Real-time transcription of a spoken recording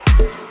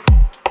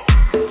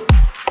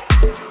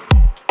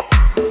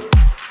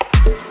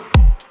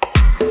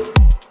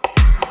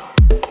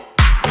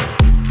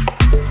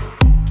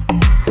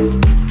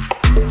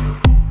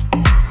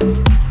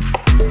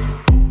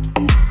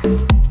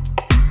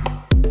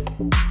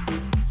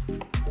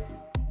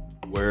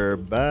We're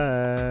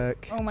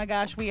back. Oh my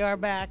gosh, we are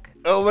back.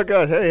 Oh my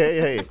gosh,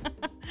 hey.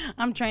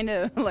 I'm trying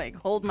to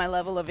hold my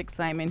level of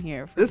excitement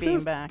here for This being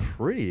is back.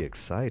 pretty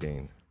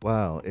exciting.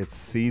 Wow, it's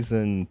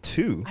season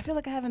 2. I feel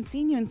like I haven't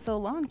seen you in so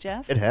long,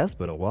 Jeff. It has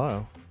been a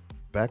while.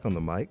 Back on the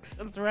mics.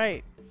 That's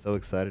right. So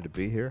excited to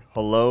be here.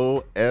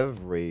 Hello,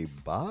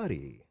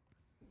 everybody.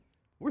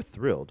 We're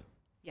thrilled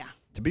Yeah.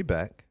 to be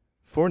back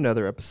for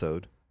another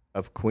episode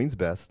of Queen's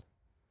Best,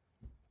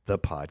 the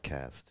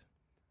podcast.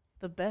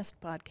 The best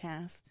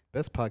podcast.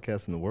 Best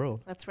podcast in the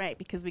world. That's right,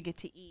 because we get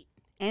to eat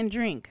and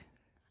drink.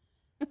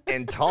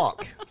 And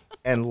talk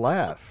and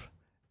laugh.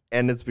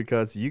 And it's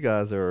because you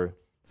guys are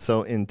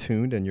so in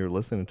tuned and you're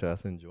listening to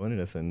us and joining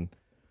us. And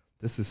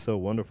this is so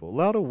wonderful.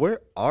 Lauda,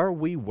 where are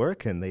we? Where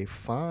can they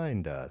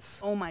find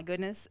us? Oh my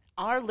goodness.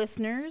 Our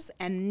listeners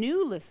and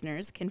new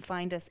listeners can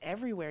find us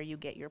everywhere you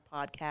get your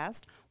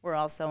podcast. We're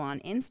also on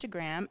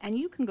Instagram, and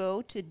you can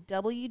go to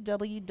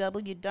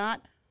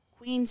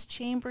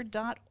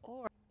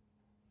www.queenschamber.org.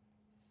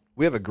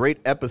 We have a great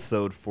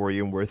episode for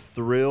you, and we're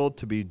thrilled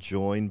to be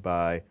joined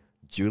by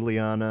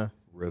Juliana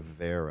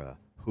Rivera,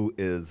 who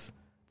is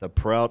the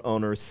proud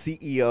owner,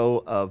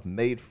 CEO of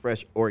Made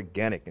Fresh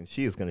Organic, and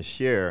she is going to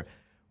share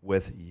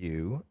with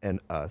you and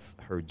us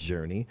her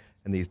journey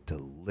and these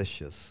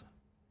delicious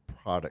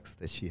products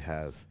that she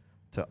has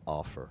to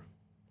offer.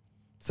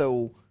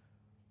 So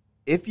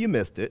if you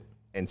missed it,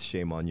 and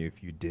shame on you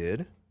if you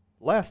did,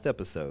 last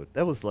episode,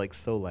 that was like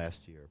so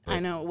last year. I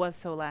know, it was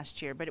so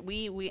last year, but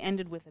we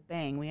ended with a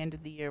bang. We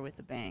ended the year with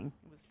a bang.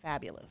 It was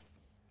fabulous.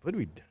 What did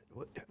we do?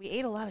 We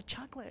ate a lot of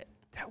chocolate.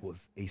 That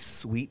was a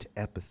sweet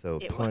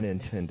episode, It pun was.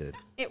 intended.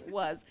 It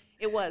was.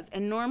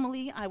 And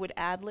normally I would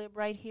ad-lib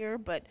right here,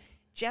 but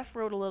Jeff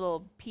wrote a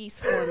little piece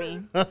for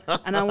me,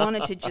 and I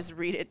wanted to just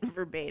read it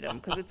verbatim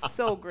because it's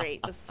so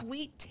great. The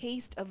sweet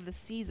taste of the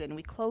season.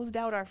 We closed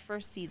out our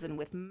first season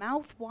with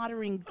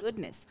mouth-watering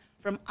goodness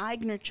from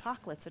Eigner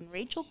Chocolates, and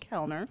Rachel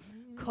Kellner,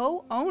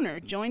 co-owner,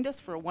 joined us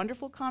for a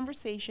wonderful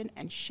conversation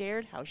and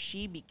shared how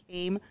she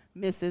became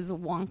Mrs.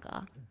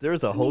 Wonka.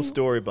 There's a whole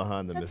story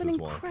behind the That's Mrs. an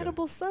Wonka.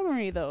 incredible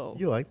summary, though.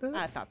 You like that?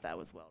 I thought that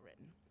was well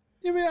written.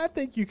 Yeah, man, I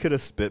think you could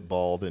have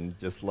spitballed and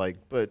just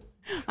but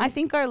I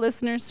think our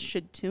listeners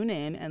should tune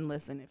in and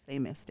listen if they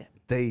missed it.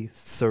 they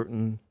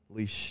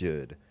certainly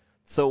should.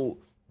 So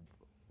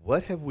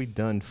what have we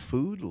done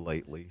food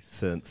lately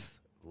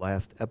since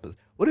last episode?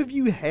 What have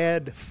you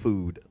had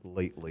food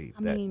lately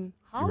I that mean,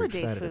 you're holiday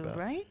excited food, about?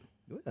 right?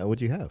 Yeah,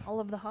 what'd you have? All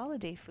of the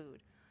holiday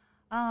food.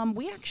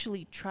 We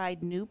actually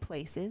tried new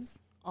places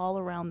all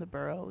around the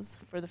boroughs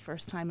for the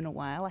first time in a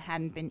while. I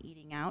hadn't been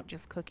eating out,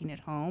 just cooking at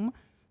home.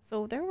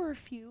 So there were a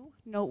few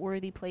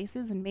noteworthy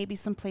places, and maybe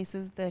some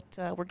places that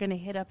we're going to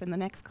hit up in the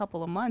next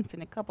couple of months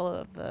in a couple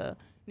of the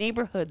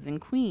neighborhoods in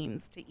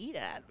Queens to eat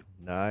at.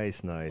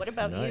 Nice. What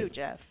about nice. you,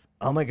 Jeff?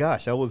 Oh my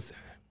gosh,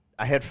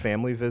 I had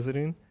family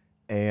visiting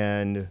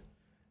and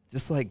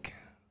just like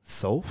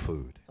soul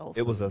food.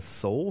 It was a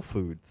soul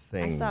food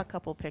thing. I saw a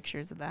couple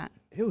pictures of that.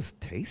 It was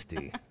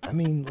tasty. I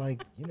mean,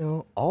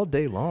 all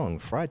day long,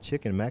 fried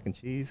chicken, mac and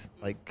cheese,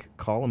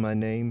 calling my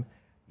name.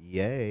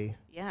 Yay.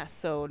 Yeah,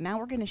 so now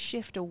we're going to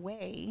shift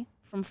away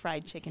from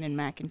fried chicken and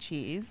mac and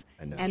cheese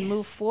I know. and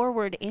move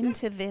forward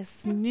into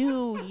this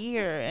new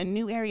year and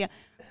new area.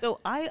 So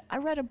I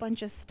read a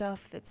bunch of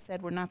stuff that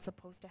said we're not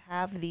supposed to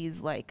have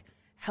these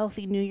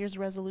healthy New Year's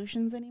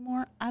resolutions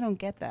anymore. I don't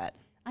get that.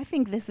 I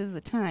think this is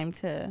the time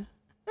to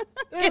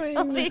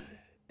I mean,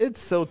 it's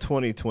so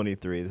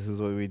 2023. This is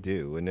what we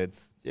do. And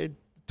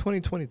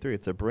 2023.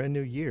 It's a brand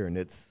new year, and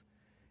it's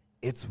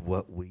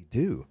what we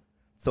do.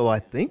 So I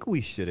think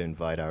we should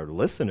invite our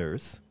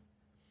listeners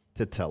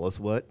to tell us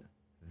what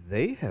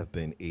they have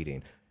been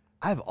eating.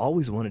 I've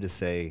always wanted to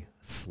say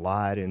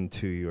slide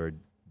into your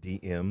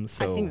DM.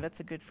 So I think that's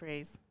a good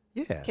phrase.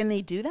 yeah. Can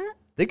they do that?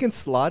 They can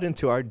slide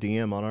into our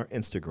DM on our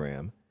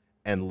Instagram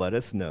and let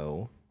us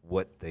know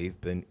what they've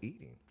been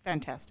eating.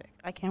 Fantastic.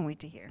 I can't wait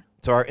to hear.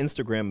 So our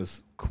Instagram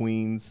is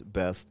Queen's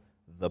Best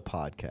the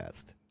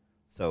Podcast.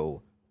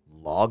 So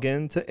log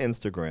in to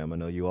Instagram. I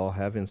know you all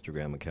have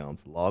Instagram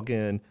accounts. Log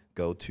in,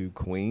 go to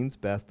Queen's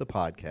Best the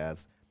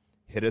Podcast,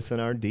 hit us in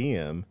our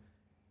DM,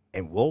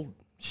 and we'll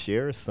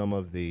share some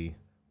of the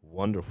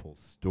wonderful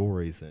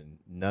stories and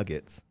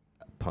nuggets,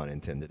 pun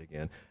intended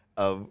again,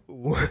 of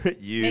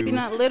what you... Maybe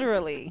not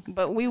literally,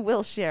 but we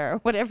will share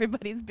what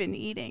everybody's been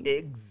eating.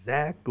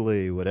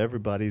 Exactly what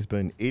everybody's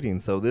been eating.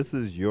 So this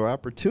is your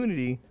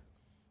opportunity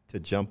to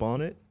jump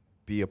on it,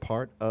 be a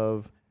part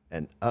of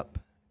an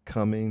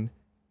upcoming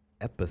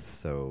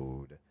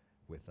episode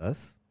with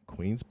us,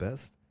 Queen's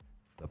Best,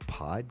 the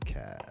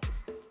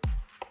podcast.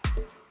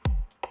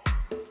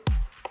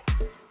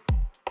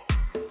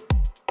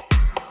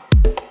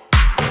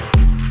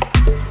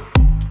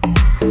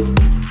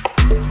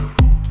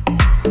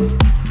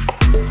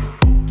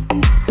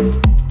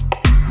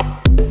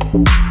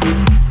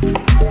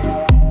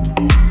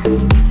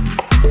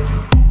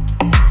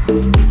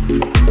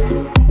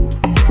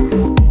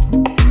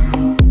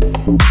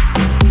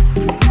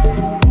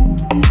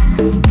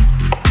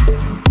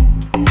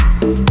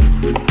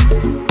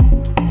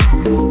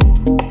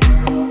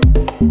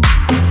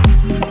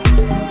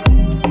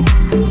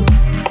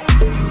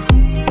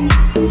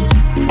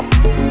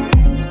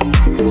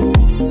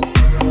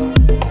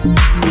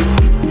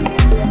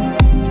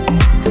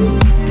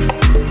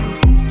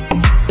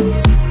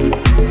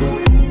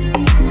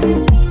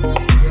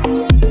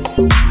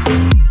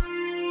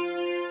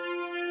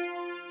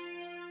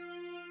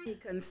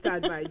 can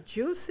start by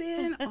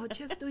juicing or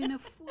just doing a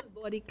full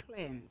body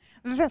cleanse.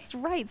 That's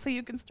right. So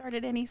you can start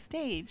at any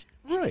stage.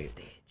 Right.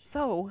 Stage.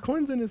 So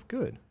Cleansing is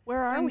good.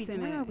 where are we?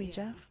 Cleansing Where are it, we, yeah.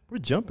 Jeff? We're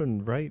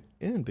jumping right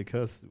in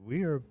because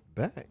we are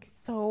back.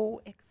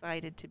 So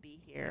excited to be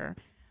here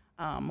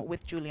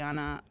with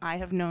Juliana. I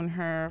have known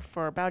her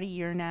for about a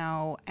year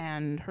now,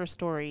 and her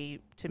story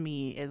to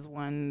me is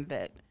one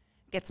that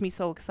gets me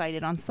so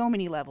excited on so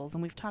many levels.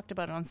 And we've talked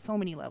about it on so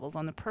many levels,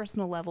 on the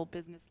personal level,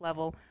 business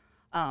level.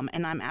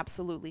 And I'm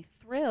absolutely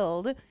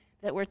thrilled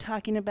that we're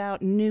talking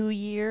about New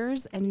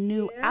Year's and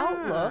new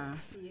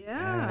outlooks.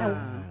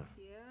 Yeah.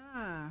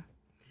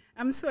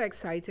 I'm so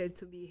excited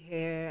to be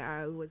here.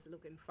 I was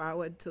looking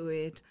forward to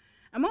it.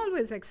 I'm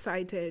always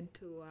excited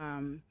to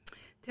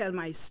tell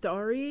my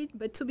story.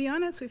 But to be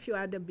honest with you,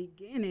 at the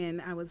beginning,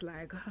 I was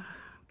like,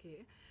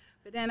 okay.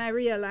 But then I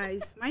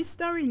realized my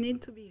story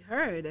needs to be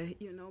heard.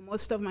 You know,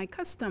 most of my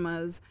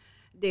customers,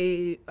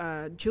 they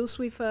juice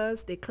with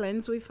us, they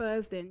cleanse with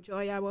us, they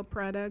enjoy our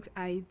products.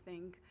 I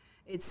think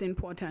it's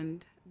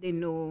important they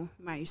know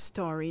my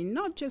story,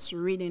 not just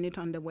reading it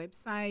on the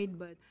website,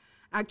 but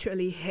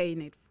actually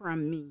hearing it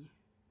from me.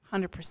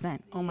 100%.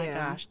 Oh my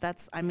Yeah. gosh.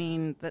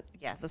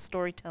 The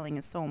storytelling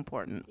is so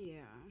important.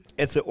 Yeah.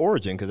 It's an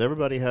origin because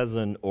everybody has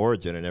an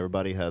origin and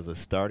everybody has a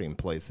starting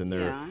place, and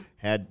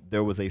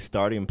there was a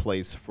starting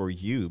place for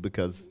you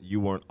because you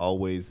weren't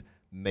always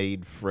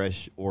made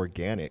fresh,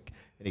 organic,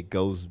 and it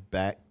goes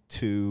back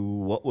to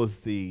what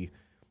was the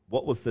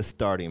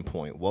starting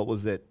point? What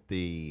was that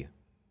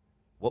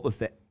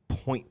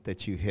point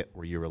that you hit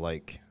where you were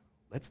like,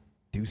 let's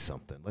do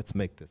something, let's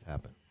make this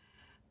happen?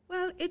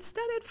 Well, it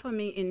started for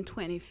me in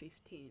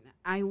 2015.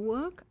 I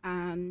work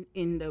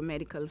in the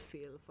medical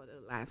field for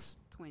the last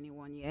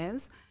 21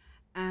 years.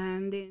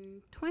 And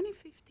in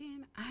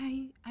 2015,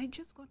 I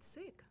just got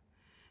sick.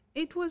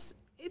 It was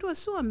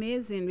so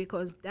amazing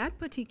because that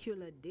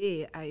particular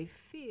day, I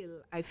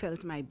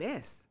felt my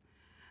best.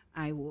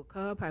 I woke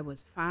up, I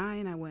was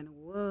fine, I went to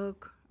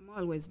work. I'm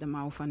always the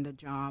mouth on the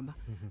job,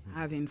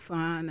 having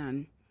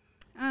fun.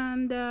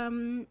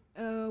 And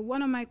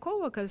one of my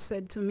coworkers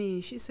said to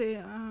me, she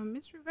said,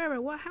 Ms.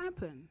 Rivera, what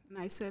happened? And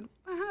I said,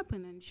 what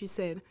happened? And she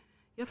said,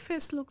 your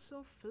face looks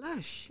so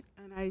flush.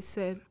 And I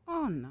said,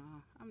 oh, no,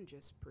 I'm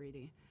just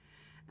pretty.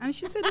 And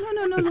she said,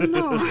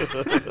 no.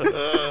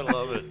 I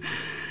love it.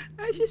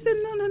 And she said,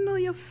 no,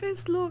 your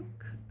face look.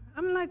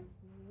 I'm like,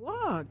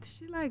 what?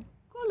 She's like,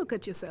 go look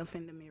at yourself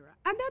in the mirror.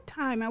 At that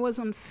time, I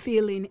wasn't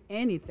feeling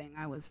anything.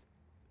 I was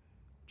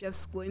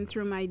just going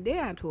through my day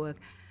at work.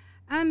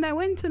 And I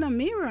went to the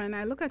mirror and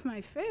I looked at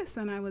my face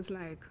and I was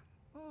like,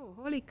 oh,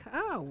 holy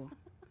cow.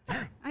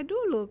 I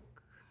do look,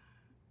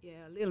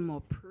 a little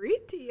more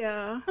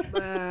prettier,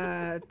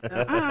 but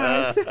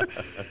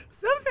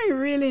something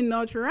really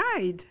not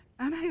right.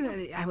 And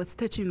I was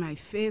touching my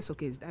face.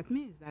 Okay, is that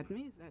me? Is that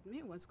me? Is that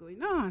me? What's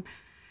going on?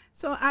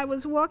 So I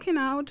was walking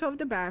out of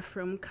the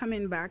bathroom,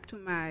 coming back to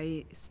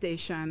my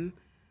station.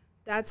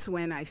 That's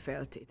when I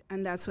felt it.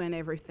 And that's when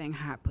everything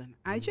happened.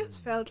 I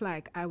just felt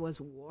like I was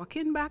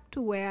walking back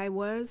to where I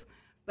was,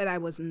 but I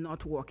was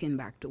not walking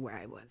back to where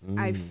I was.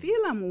 I feel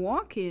I'm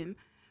walking,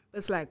 but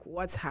it's like,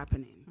 what's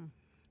happening?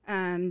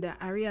 And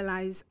I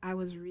realized I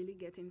was really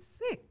getting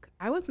sick.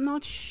 I was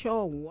not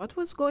sure what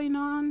was going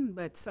on,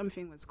 but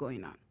something was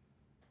going on.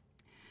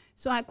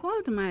 So I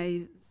called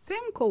my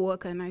same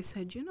coworker and I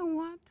said, you know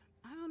what?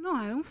 I don't know.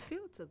 I don't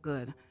feel so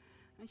good.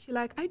 And she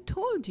like, I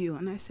told you.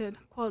 And I said,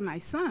 call my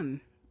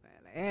son. Well,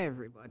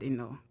 everybody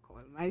know,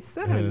 call my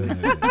son.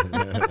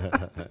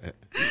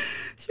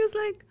 She was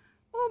like,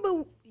 oh,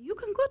 but you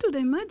can go to the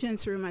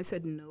emergency room. I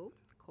said, no,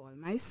 call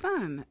my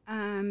son.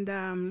 And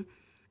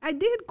I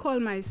did call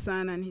my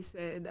son, and he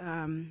said,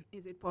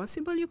 is it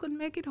possible you could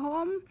make it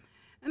home?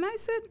 And I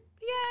said,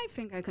 yeah, I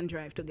think I can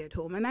drive to get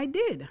home. And I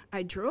did.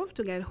 I drove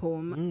to get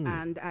home,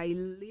 and I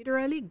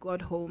literally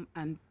got home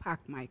and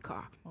packed my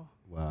car. Oh.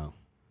 Wow.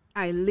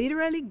 I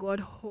literally got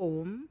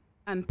home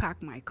and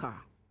packed my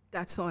car.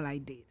 That's all I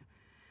did.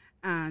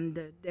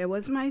 And there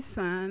was my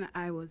son.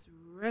 I was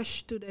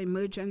rushed to the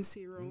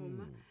emergency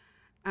room.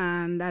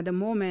 And at the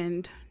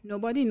moment,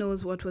 nobody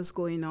knows what was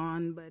going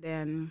on, but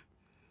then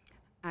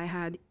I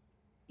had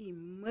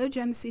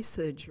emergency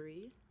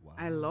surgery. Wow.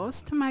 I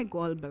lost my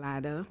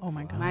gallbladder. Oh,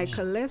 my gosh. My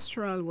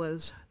cholesterol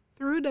was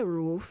through the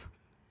roof.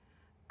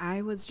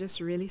 I was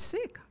just really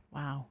sick.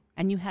 Wow.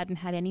 And you hadn't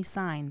had any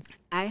signs?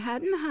 I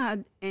hadn't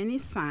had any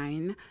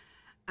sign.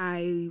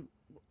 I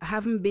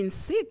haven't been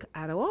sick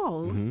at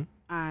all. Mm-hmm.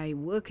 I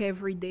work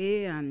every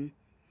day, and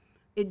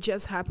it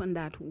just happened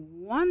that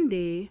one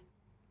day,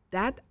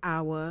 that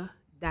hour,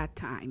 that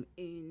time,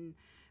 in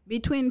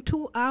between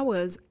 2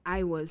 hours,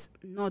 I was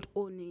not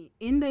only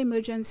in the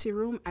emergency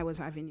room, I was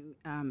having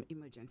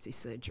emergency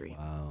surgery.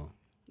 Wow.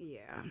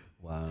 Yeah.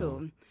 Wow.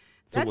 So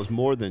it was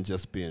more than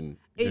just being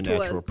your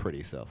natural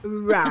pretty self.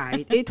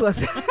 Right. It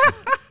was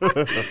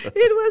it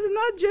was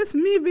not just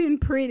me being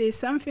pretty.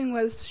 Something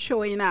was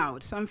showing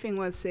out. Something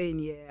was saying,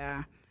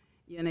 yeah,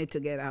 you need to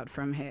get out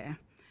from here.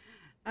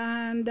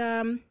 And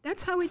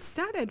that's how it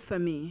started for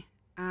me.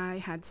 I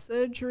had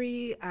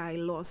surgery. I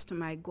lost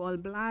my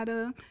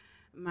gallbladder.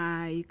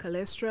 My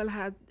cholesterol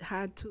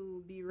had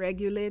to be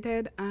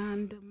regulated.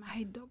 And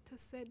my doctor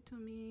said to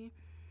me,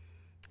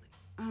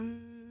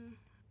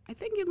 I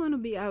think you're going to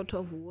be out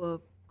of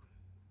work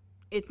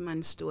 8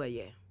 months to a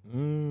year.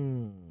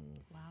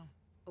 Wow.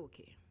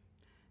 Okay.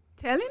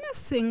 Telling a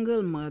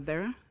single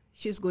mother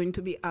she's going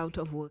to be out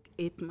of work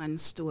 8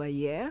 months to a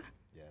year.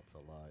 Yeah, it's a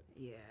lot.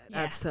 Yeah,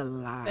 that's a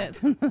lot.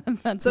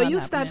 That's So not you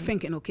start happening.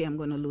 thinking, okay, I'm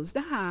going to lose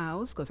the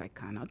house because I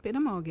cannot pay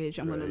the mortgage.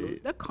 I'm going to lose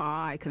the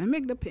car. I cannot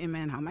make the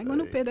payment. How am I going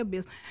to pay the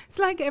bills? It's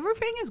like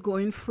everything is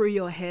going through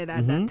your head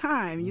at that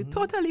time. You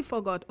totally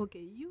forgot,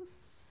 okay, you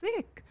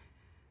sick.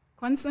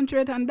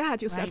 Concentrate on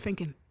that. You start Right.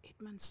 thinking,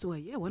 8 months to a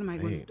year. What am I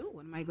going to do?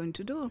 What am I going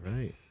to do?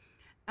 Right.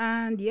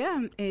 And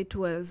yeah,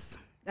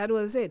 that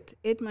was it.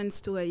 8 months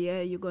to a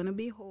year, you're going to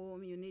be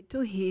home. You need to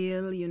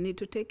heal. You need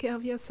to take care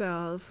of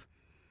yourself.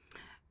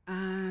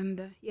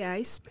 And yeah,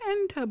 I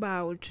spent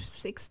about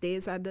 6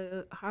 days at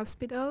the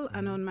hospital.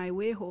 And on my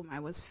way home,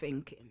 I was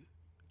thinking,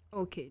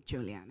 okay,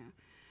 Juliana,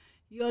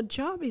 your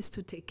job is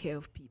to take care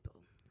of people.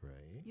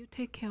 Right. You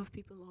take care of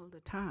people all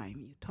the time.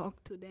 You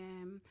talk to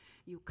them,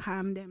 you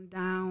calm them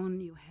down,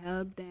 you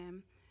help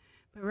them.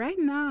 But right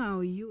now,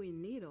 you're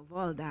in need of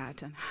all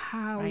that. And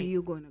how are Right.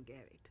 you going to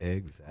get it?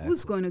 Exactly.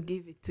 Who's going to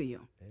give it to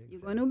you?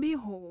 You're going to be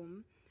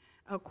home.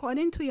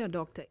 According to your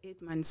doctor,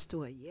 8 months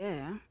to a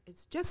year.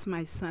 It's just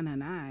my son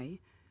and I.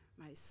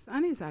 My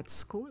son is at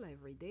school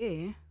every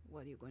day.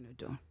 What are you going to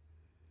do?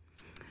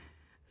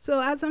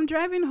 So as I'm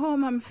driving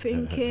home, I'm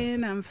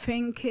thinking, I'm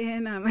trying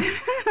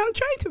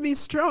to be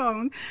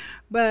strong.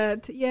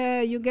 But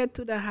yeah, you get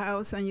to the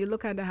house and you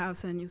look at the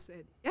house and you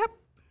said, yep,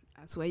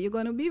 that's where you're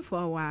going to be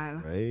for a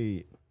while.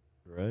 Right.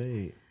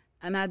 Right.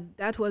 And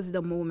that was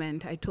the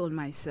moment I told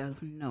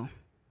myself, no,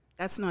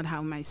 that's not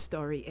how my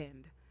story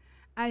ends.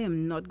 I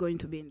am not going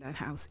to be in that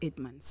house 8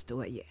 months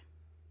to a year.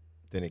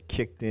 Then it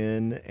kicked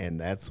in, and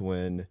that's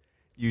when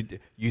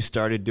you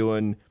started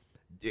doing,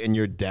 in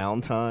your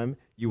downtime,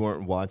 you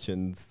weren't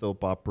watching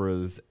soap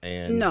operas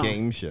and No.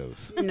 game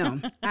shows. No,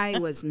 I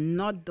was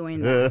not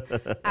doing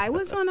that. I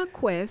was on a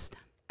quest.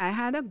 I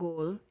had a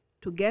goal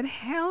to get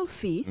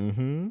healthy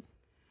and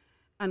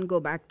go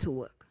back to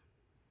work.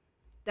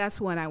 That's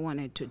what I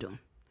wanted to do.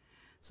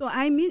 So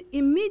I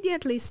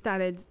immediately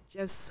started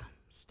just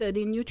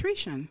studying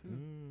nutrition,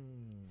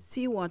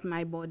 see what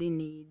my body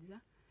needs.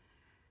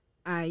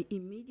 I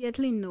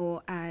immediately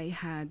know I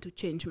had to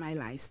change my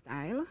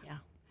lifestyle. Yeah.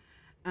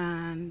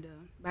 And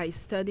by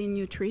studying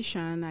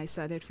nutrition, I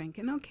started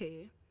thinking,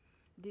 okay,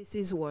 this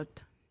is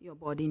what your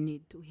body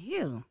needs to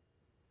heal.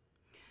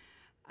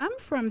 I'm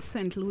from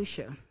St.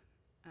 Lucia.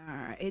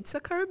 It's a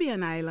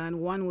Caribbean island.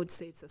 One would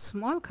say it's a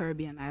small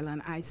Caribbean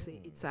island. I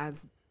say it's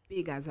as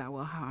big as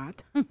our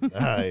heart.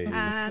 Nice.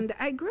 And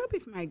I grew up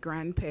with my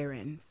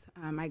grandparents.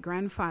 My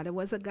grandfather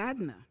was a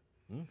gardener,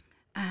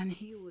 and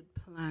he would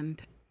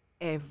plant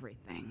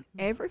everything.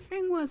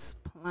 Everything was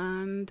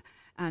planted,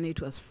 and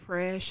it was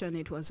fresh, and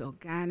it was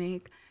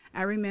organic.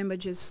 I remember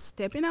just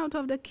stepping out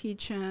of the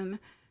kitchen,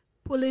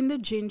 pulling the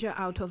ginger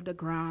out of the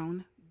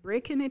ground,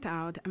 breaking it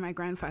out, and my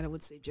grandfather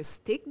would say, just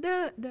stick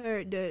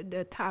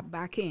the tap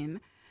back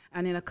in,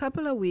 and in a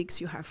couple of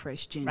weeks, you have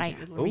fresh ginger.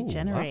 Right. It will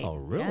regenerate. Wow,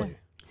 really?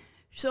 Yeah.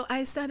 So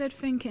I started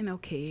thinking,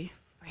 okay,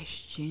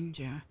 fresh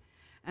ginger.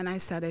 And I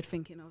started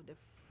thinking of the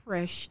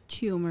fresh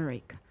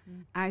turmeric.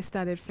 I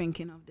started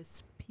thinking of the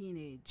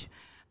spinach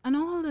and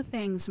all the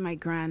things my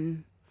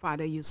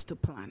grandfather used to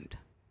plant.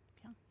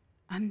 Yeah.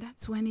 And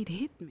that's when it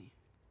hit me.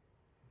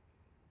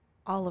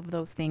 All of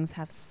those things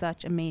have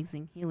such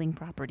amazing healing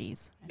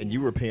properties. And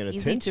you were paying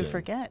It's attention. easy to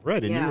forget.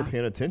 Right, and you were Yeah.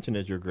 paying attention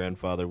as your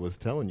grandfather was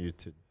telling you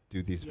to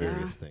do these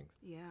various things.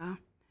 Yeah.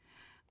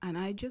 And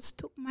I just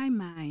took my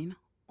mind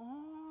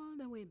all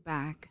the way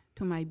back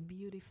to my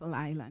beautiful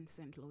island,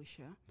 St.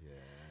 Lucia. Yeah.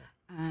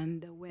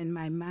 And when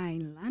my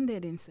mind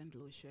landed in St.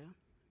 Lucia,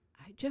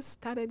 I just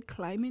started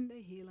climbing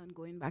the hill and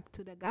going back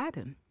to the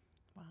garden.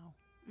 Wow.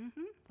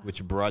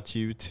 Which brought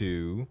you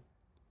to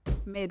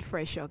Made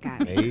Fresh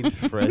Organic. Made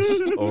Fresh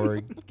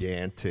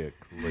Organically.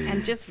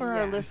 And just for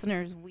our Yeah.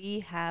 listeners,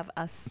 we have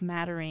a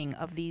smattering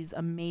of these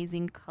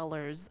amazing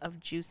colors of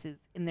juices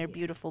in their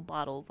beautiful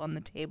bottles on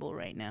the table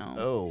right now.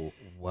 Oh,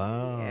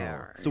 wow.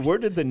 Yes. So where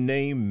did the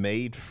name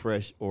Made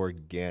Fresh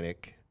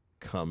Organic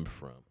come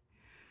from?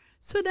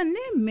 So the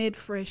name Made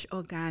Fresh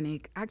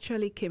Organic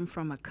actually came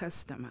from a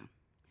customer.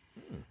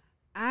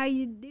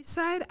 I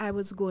decided I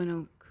was going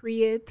to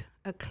create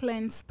a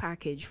cleanse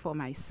package for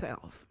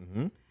myself.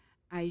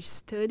 I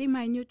studied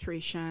my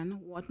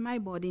nutrition, what my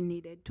body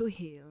needed to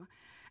heal,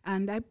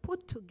 and I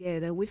put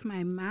together, with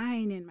my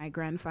mind in my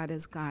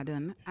grandfather's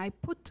garden, I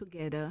put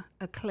together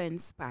a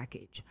cleanse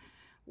package.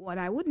 What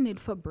I would need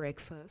for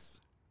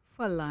breakfast,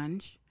 for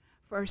lunch,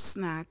 for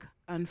snack,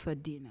 and for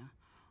dinner.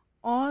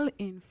 All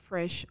in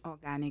fresh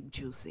organic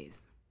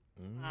juices.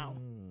 Wow.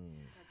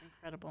 That's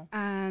incredible.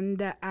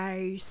 And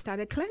I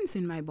started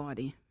cleansing my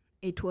body.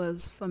 It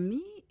was, for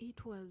me,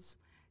 it was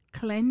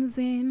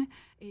cleansing.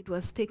 It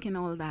was taking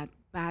all that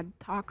bad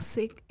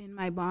toxic in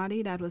my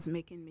body that was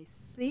making me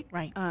sick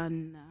Right.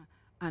 and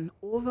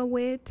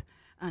overweight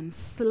and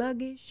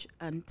sluggish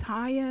and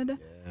tired.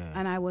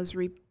 And I was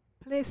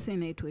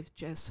replacing it with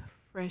just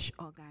fresh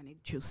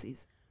organic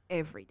juices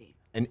every day.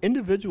 And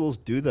individuals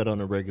do that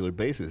on a regular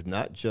basis,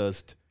 not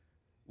just,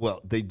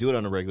 well, they do it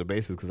on a regular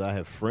basis because I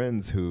have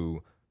friends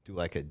who do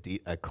like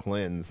a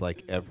cleanse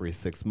like every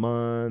 6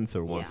 months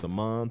or once Yeah. a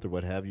month or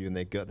what have you, and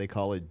they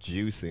call it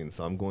juicing.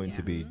 So I'm going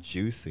to be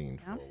juicing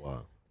for a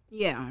while.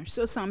 Yeah,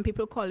 so some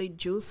people call it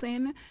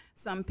juicing.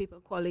 Some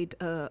people call it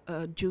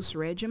a juice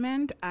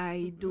regimen.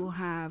 I do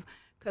have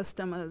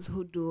customers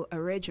who do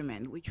a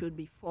regimen, which would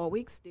be 4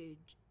 weeks. They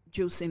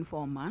juicing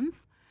for a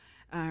month.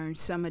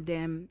 Some of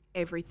them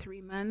every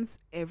 3 months,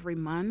 every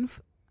month.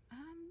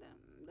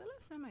 And the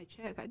last time I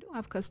checked, I do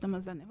have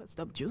customers that never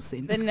stop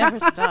juicing. They never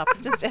stop.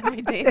 Just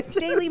every day. It's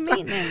daily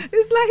maintenance.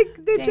 It's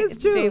like they just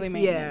it's daily juice.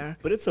 maintenance.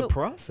 But it's a So-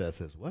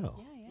 process as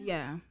well.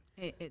 Yeah,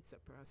 it's a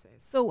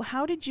process. So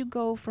how did you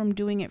go from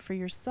doing it for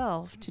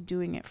yourself to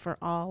doing it for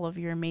all of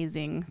your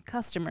amazing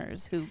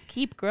customers who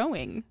keep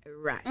growing?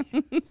 Right.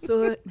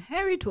 So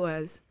here it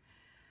was.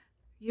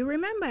 You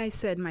remember I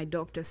said my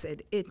doctor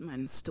said 8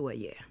 months to a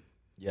year.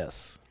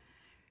 Yes.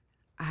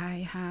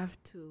 I have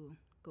to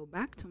go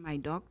back to my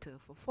doctor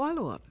for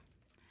follow-up.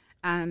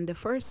 And the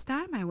first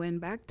time I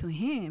went back to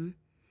him,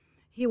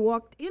 he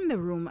walked in the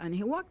room and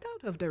he walked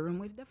out of the room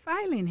with the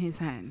file in his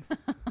hands.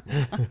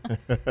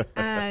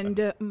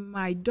 And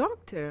my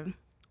doctor,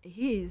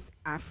 he's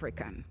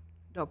African,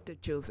 Dr.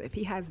 Joseph.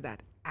 He has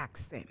that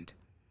accent.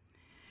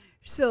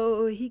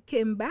 So he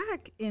came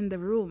back in the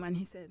room and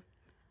he said,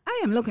 I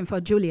am looking for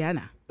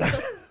Juliana.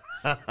 That's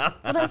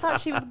what I thought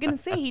she was going to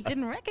say. He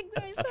didn't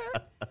recognize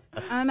her.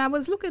 And I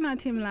was looking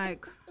at him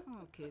like,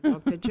 okay,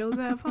 Dr.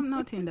 Joseph, I'm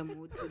not in the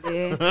mood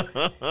today.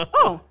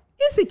 Oh,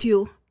 is it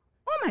you?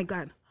 Oh, my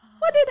God.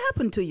 What did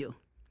happen to you?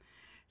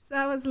 So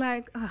I was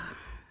like, I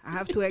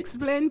have to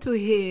explain to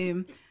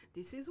him,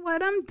 this is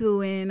what I'm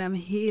doing. I'm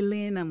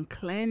healing. I'm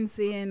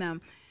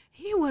cleansing.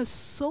 He was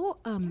so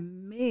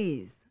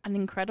amazed. An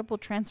incredible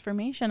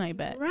transformation, I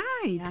bet.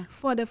 Right. Yeah.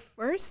 For the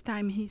first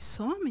time he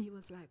saw me, he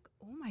was like,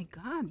 oh, my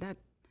God, that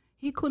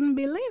he couldn't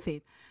believe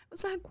it. I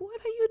was like,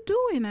 what are you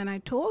doing? And I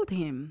told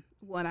him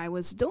what I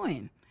was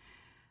doing.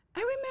 I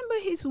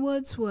remember his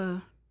words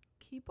were,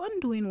 keep on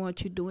doing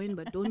what you're doing,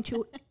 but don't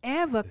you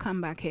ever come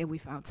back here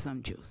without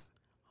some juice.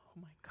 Oh,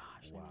 my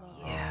gosh.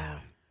 Yeah.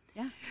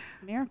 Yeah.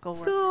 Miracle work.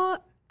 So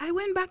I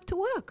went back to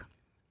work.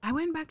 I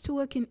went back to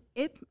work in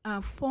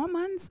 4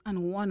 months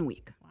and 1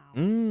 week.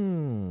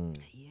 Mm.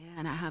 Yeah,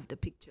 and I have the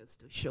pictures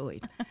to show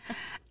it.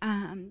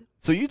 And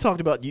So you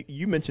talked about,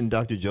 you mentioned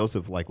Dr.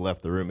 Joseph like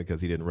left the room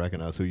because he didn't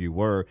recognize who you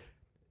were.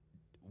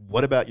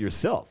 What about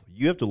yourself?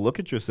 You have to look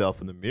at yourself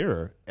in the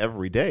mirror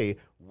every day.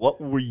 What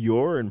were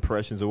your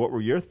impressions or what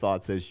were your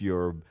thoughts as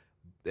your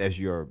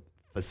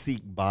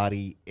physique,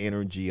 body,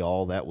 energy,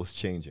 all that was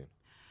changing?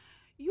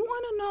 you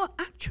want to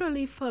know,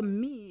 actually, for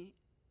me,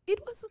 it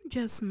wasn't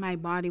just my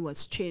body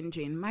was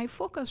changing. My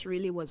focus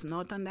really was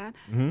not on that.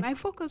 My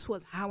focus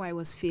was how I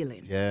was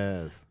feeling.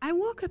 Yes. I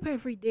woke up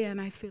every day and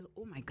I feel,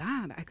 oh my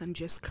God, I can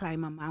just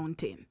climb a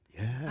mountain.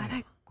 Yeah. And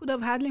I could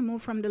have hardly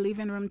moved from the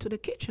living room to the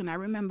kitchen. I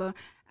remember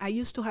I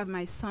used to have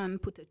my son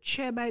put a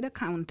chair by the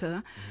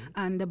counter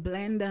and the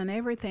blender and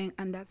everything,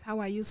 and that's how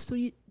I used to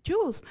eat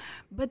juice.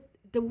 But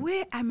the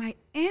way my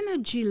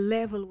energy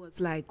level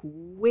was like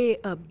way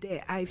up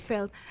there, I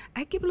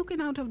keep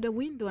looking out of the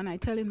window and I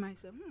telling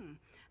myself,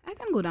 I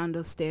can go down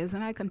the stairs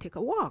and I can take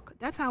a walk.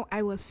 That's how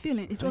I was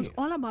feeling. It was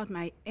all about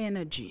my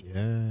energy.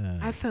 Yeah.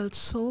 I felt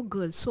so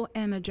good, so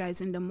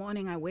energized. In the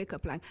morning, I wake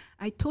up like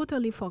I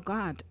totally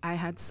forgot I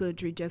had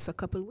surgery just a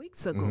couple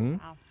weeks ago.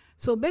 Wow.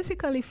 So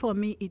basically, for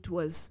me, it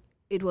was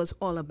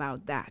all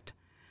about that.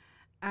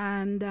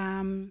 And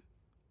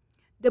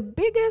the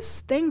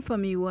biggest thing for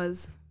me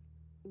was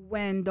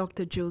when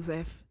Dr.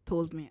 Joseph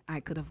told me I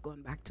could have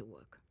gone back to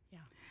work.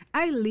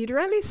 I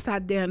literally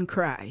sat there and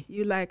cried.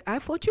 I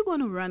thought you're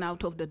going to run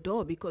out of the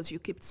door because you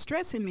keep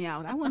stressing me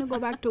out. I want to go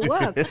back to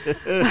work. And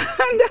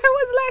I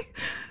was like,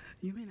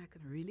 you mean I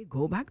can really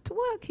go back to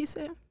work? He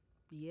said,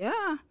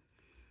 yeah.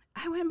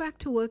 I went back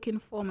to work in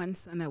 4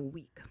 months and a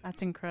week.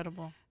 That's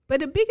incredible.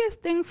 But the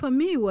biggest thing for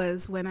me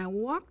was when I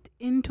walked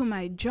into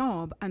my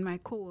job and my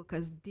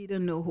coworkers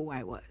didn't know who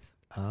I was.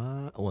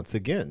 Once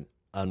again,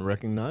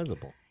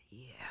 unrecognizable.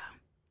 Yeah.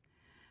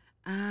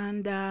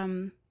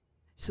 And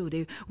so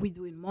we're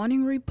doing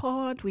morning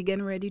report. We're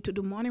getting ready to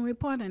do morning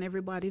report, and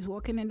everybody's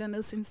walking in the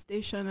nursing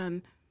station.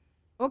 And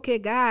okay,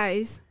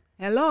 guys,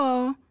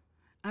 hello,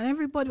 and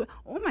everybody.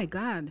 Oh my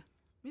God,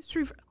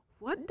 Mystery.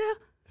 What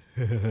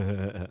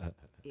the?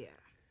 Yeah.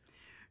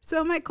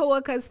 So my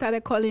coworkers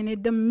started calling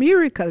it the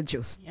miracle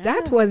juice. Yes.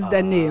 That was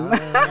the name.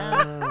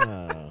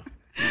 Ah.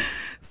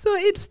 So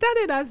it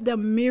started as the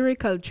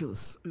miracle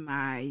juice.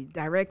 My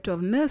director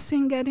of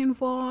nursing get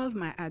involved,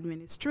 my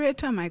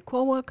administrator, my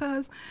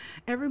coworkers,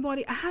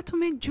 everybody. I had to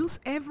make juice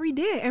every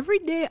day. Every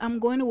day I'm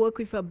going to work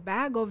with a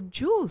bag of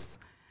juice.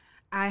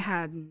 I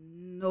had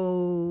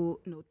no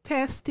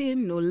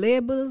testing, no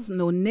labels,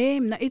 no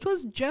name. It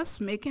was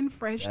just making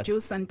fresh That's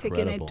juice and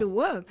taking it incredible. to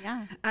work.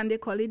 Yeah. And they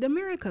call it the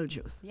miracle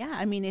juice. Yeah,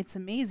 I mean, it's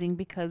amazing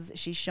because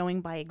she's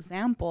showing by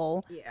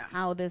example Yeah.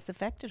 how this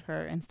affected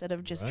her. Instead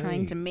of just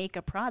trying to Right. make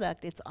a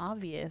product, it's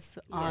obvious.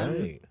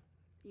 Right.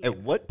 Yeah. At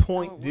what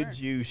point How it did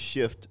works. you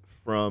shift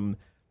from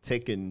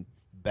taking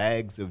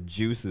bags of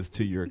juices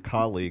to your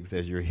colleagues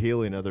as you're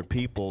healing other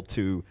people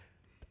to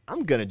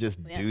I'm going to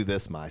just do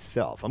this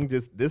myself.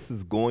 This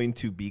is going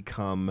to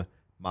become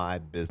my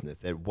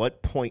business. At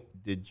what point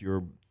did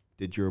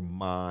your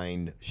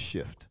mind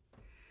shift?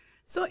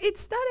 So it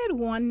started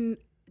one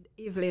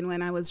evening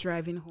when I was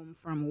driving home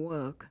from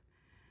work.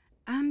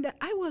 And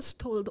I was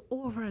told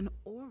over and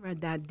over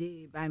that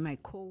day by my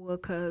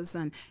coworkers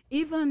and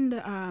even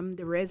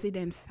the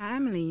resident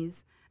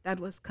families that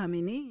was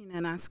coming in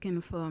and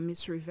asking for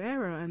Miss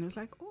Rivera. And it was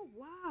like, oh,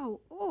 wow.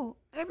 Oh,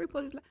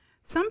 everybody's like,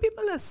 some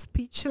people are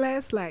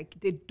speechless, like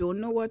they don't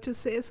know what to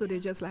say. So they're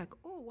just like,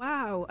 oh,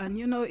 wow. And,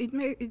 you know,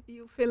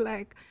 you feel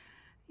like,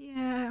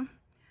 yeah.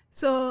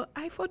 So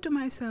I thought to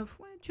myself,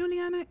 well,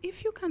 Juliana,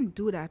 if you can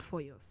do that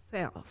for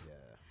yourself,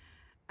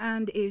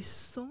 and if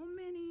so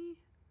many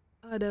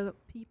other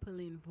people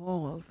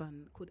involved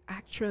and could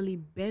actually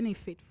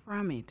benefit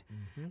from it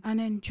and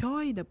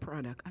enjoy the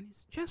product, and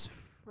it's just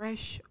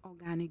fresh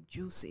organic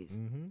juices,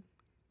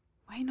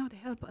 why not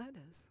help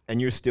others?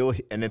 And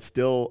it's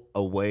still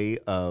a way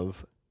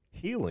of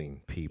healing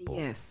people.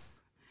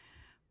 Yes.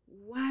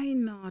 Why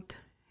not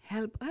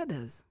help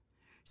others?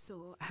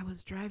 So I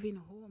was driving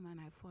home and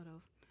I thought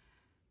of,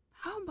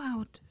 how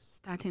about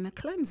starting a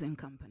cleansing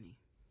company?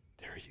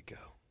 There you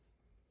go.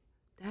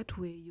 That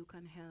way you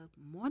can help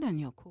more than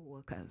your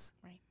coworkers.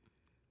 Right.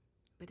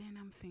 But then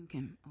I'm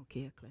thinking,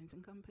 okay, a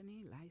cleansing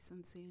company,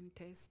 licensing,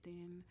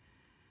 testing.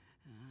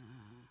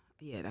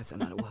 Yeah, that's a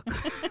lot of work.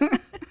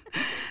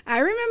 I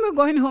remember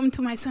going home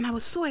to my son. I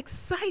was so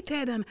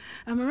excited, and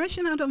I'm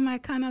rushing out of my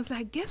car, and I was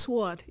like, guess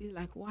what? He's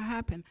like, what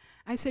happened?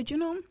 I said, you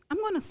know, I'm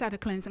going to start a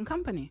cleansing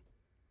company.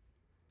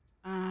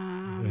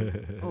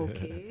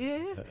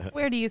 Okay.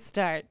 Where do you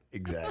start?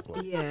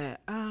 Exactly. Yeah.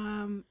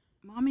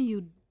 Mommy,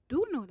 you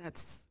do know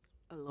that's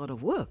a lot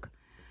of work.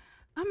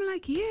 I'm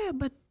like, yeah,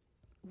 but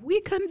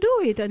we can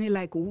do it. And he's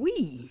like,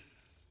 we.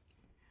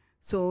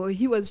 So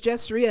he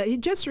just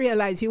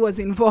realized he was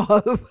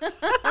involved.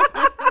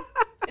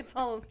 It's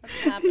all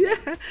happening.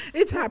 Yeah,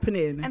 it's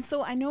happening. And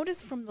so I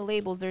noticed from the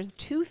labels, there's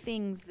two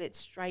things that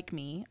strike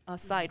me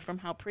aside from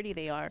how pretty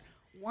they are.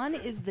 One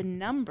is the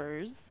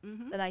numbers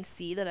that I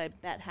see that I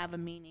bet have a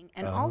meaning.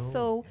 And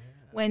also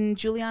when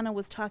Juliana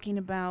was talking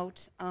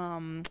about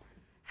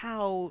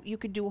how you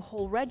could do a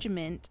whole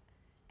regiment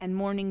and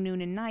morning,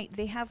 noon, and night,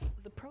 they have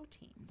the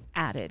proteins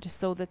added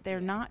so that they're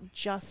not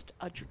just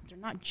a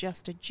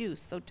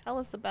juice. So tell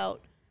us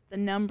about the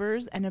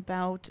numbers and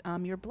about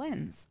your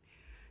blends.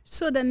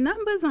 So the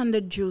numbers on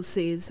the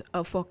juices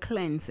are for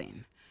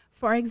cleansing.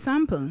 For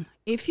example,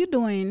 if you're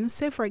doing,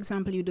 say for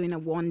example, you're doing a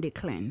 1-day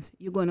cleanse,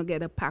 you're going to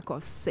get a pack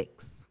of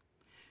 6.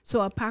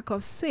 So a pack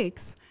of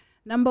 6,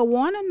 number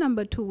 1 and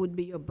number 2 would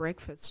be your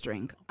breakfast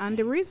drink. Okay. And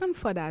the reason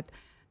for that,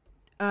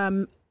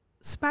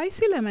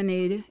 spicy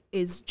lemonade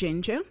is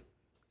ginger,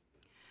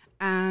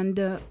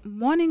 and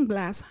morning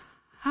blast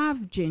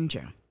have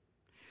ginger.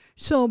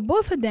 So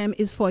both of them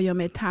is for your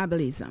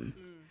metabolism.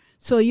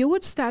 So you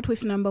would start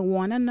with number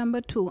 1 and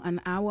number 2 an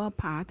hour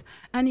apart,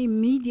 and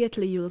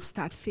immediately you'll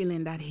start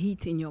feeling that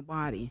heat in your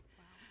body.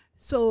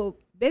 So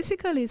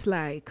basically it's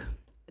like,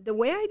 the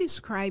way I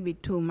describe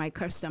it to my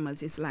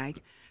customers is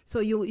like, so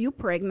you're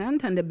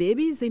pregnant and the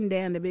baby's in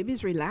there and the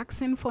baby's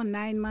relaxing for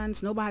 9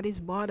 months,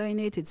 nobody's bothering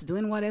it, it's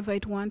doing whatever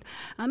it wants.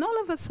 And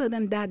all of a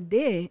sudden that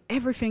day,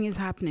 everything is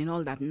happening,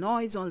 all that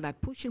noise, all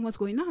that pushing, what's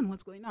going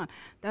on?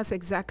 That's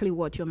exactly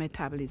what your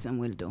metabolism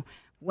will do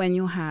when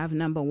you have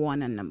number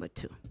 1 and number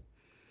 2.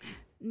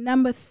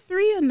 Number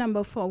 3 and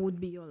number 4 would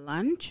be your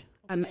lunch,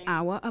 an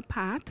hour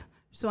apart.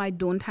 So I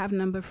don't have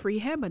number 3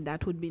 here, but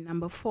that would be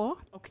number 4.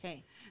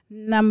 Okay.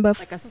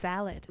 Like a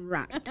salad.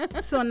 Right.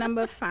 So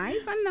number 5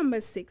 and number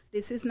 6,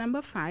 this is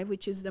number 5,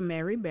 which is the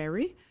Mary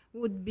Berry,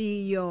 would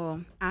be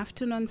your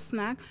afternoon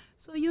snack.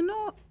 So you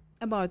know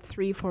about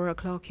 3, 4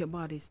 o'clock, your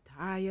body's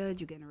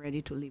tired, you're getting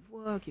ready to leave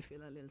work, you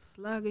feel a little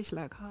sluggish,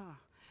 like,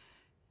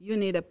 you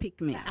need a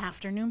pick-me-up.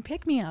 Afternoon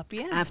pick-me-up,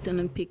 yes.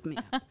 Afternoon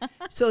pick-me-up.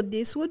 So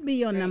this would be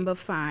your number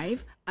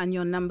 5, and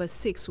your number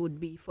 6 would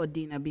be for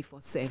dinner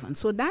before 7.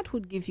 So that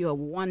would give you a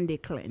 1-day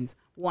cleanse,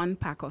 1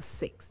 pack of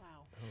 6. Wow.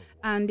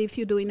 And if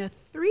you're doing a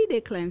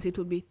 3-day cleanse, it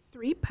would be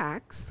 3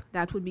 packs.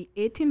 That would be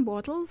 18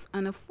 bottles.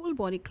 And a full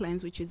body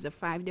cleanse, which is the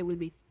 5-day, will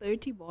be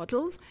 30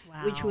 bottles,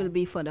 which will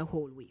be for the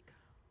whole week.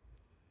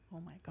 Oh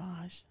my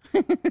gosh.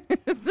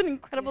 It's an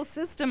incredible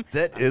system.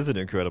 That is an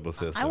incredible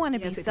system. I want to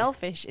be Yes, it is.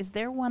 selfish. Is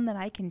there one that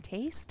I can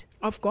taste?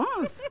 Of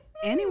course.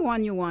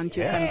 Anyone you want,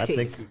 you can I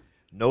taste. think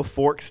no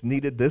forks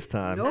needed this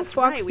time. No That's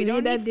forks right, we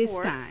don't needed need this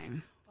forks.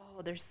 time.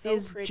 Oh, they're so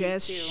It's pretty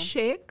just too.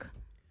 shake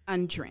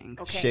and drink.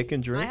 Okay. Shake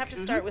and drink? I have to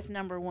start with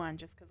number one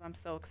just because I'm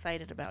so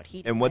excited about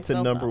heating And what's a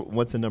myself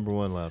up. number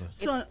one, Lauda?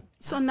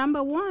 So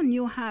number one,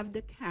 you have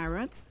the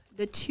carrots,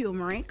 the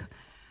turmeric.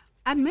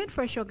 At Made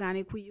Fresh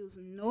Organic, we use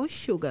no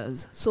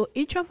sugars. So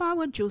each of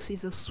our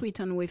juices is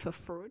sweetened with a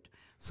fruit.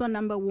 So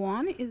number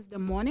one is the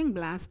Morning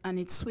Blast, and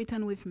it's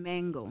sweetened with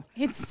mango.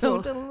 It's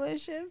so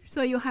delicious.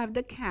 So you have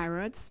the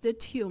carrots, the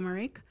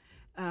turmeric,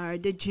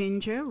 the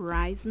ginger,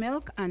 rice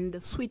milk, and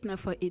the sweetener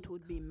for it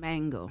would be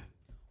mango.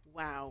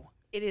 Wow.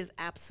 It is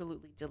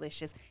absolutely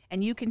delicious.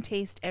 And you can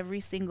taste every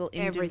single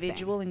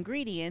individual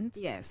ingredient.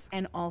 Yes.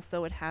 And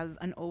also it has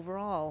an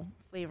overall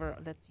flavor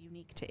that's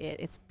unique to it.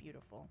 It's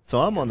beautiful. So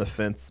I'm on the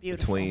fence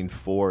Beautiful. between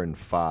 4 and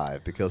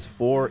 5 because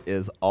 4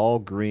 is all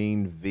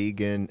green,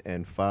 vegan,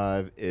 and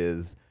 5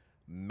 is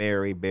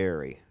Mary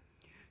Berry.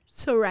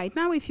 So right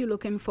now, if you're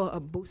looking for a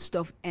boost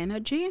of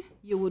energy,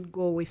 you would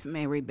go with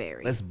Mary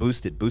Berry. Let's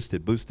boost it. Boost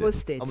it,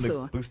 I'm gonna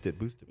so- boost it.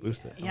 I'm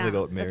Yeah, gonna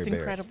go with Mary that's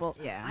Berry. incredible.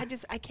 Yeah.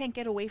 I can't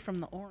get away from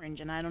the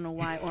orange, and I don't know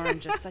why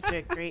orange is such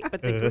a great.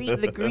 But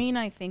the green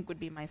I think would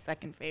be my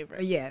second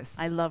favorite. Yes.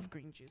 I love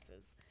green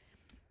juices.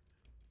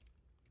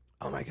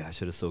 Oh my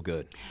gosh, it is so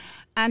good.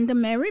 And the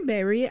Mary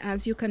Berry,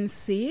 as you can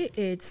see,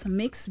 it's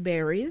mixed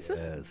berries,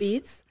 Yes.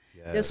 beets.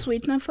 The Yes.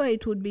 sweetener for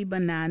it would be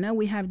banana.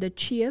 We have the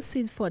chia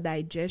seeds for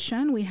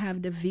digestion. We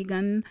have the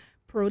vegan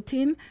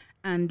protein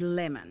and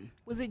lemon.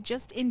 Was it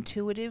just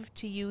intuitive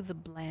to you, the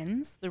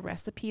blends, the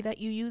recipe that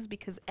you use?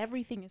 Because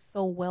everything is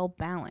so well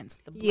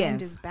balanced. The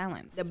blend is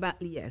balanced.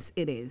 Yes,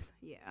 it is.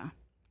 Yeah,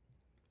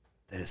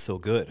 That is so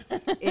good.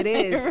 it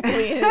is. It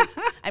really is.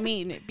 I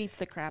mean, it beats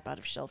the crap out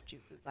of shelf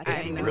juices. I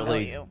can't It even It tell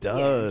really you.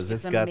 does.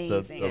 It's It's got the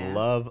amazing. Yeah.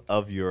 love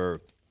of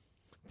your.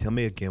 Tell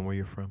me again where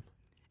you're from.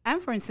 I'm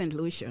from St.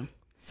 Lucia.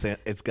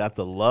 It's got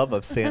the love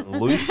of St.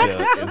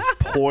 Lucia is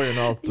pouring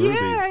all through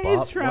Yeah,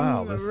 these. it's from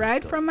Wow, this is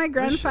right from my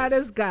delicious.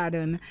 grandfather's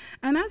garden.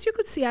 And as you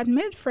could see, at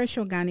Made Fresh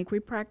Organic, we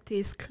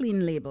practice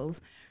clean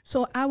labels.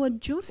 So our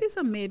juices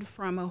are made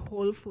from a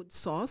whole food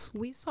source.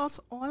 We source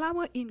all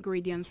our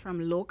ingredients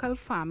from local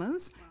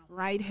farmers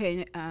right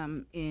here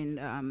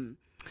in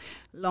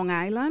Long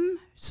Island.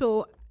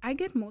 So I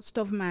get most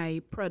of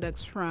my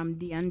products from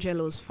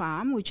D'Angelo's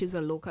farm, which is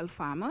a local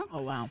farmer.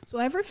 Oh, wow. So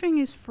everything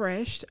is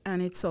fresh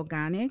and it's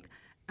organic.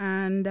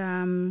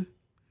 And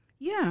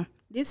yeah,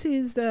 this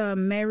is the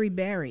Mary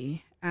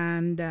Berry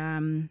and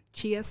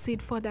chia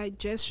seed for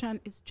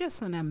digestion. It's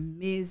just an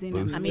amazing,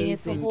 Boost. I mean,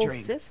 it's a amazing whole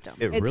drink. system.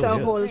 It It's really a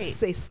is. whole Great.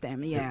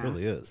 system, yeah. It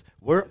really is.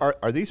 Where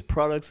are these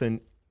products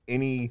in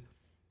any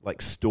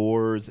like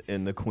stores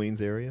in the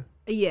Queens area?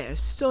 Yes,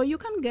 so you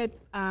can get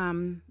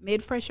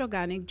Made Fresh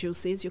Organic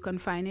juices. You can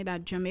find it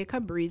at Jamaica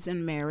Breeze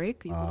in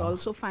Merrick. You could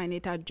also find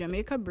it at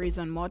Jamaica Breeze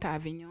on Mott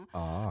Avenue.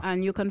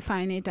 And you can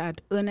find it at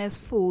Ernest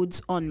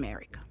Foods on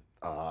Merrick.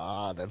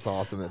 That's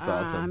awesome. That's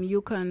awesome.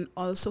 You can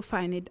also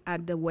find it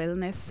at the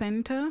Wellness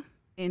Center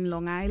in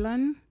Long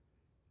Island.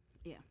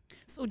 Yeah.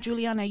 So,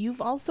 Juliana,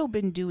 you've also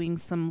been doing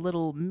some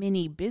little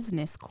mini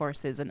business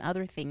courses and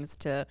other things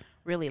to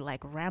really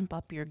like ramp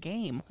up your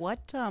game.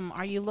 What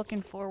are you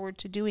looking forward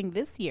to doing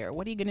this year?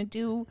 What are you going to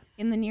do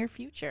in the near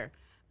future?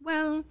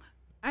 Well,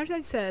 as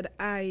I said,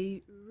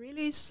 I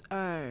really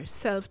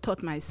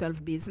self-taught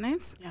myself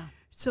business. Yeah.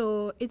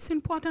 So it's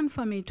important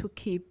for me to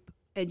keep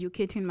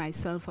educating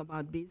myself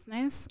about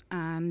business,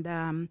 and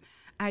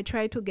I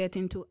try to get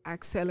into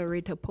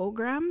accelerator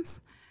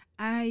programs.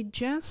 I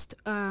just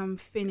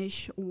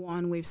finished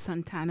one with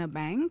Santana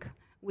Bank,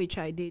 which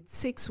I did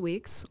 6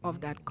 weeks of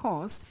that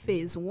course,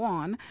 phase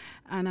 1,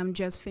 and I'm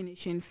just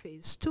finishing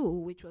phase 2,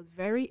 which was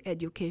very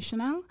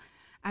educational.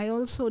 I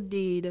also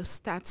did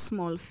Start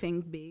Small,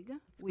 Think Big,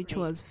 which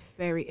was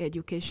very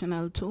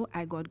educational too.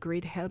 I got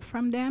great help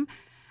from them,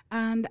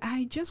 and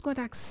I just got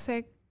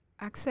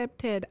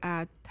accepted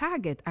at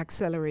Target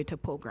Accelerator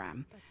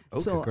Program.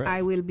 So congrats.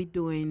 I will be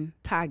doing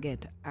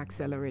Target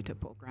Accelerator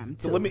Program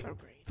So too.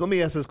 let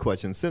me ask this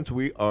question. Since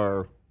we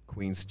are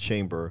Queen's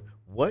Chamber,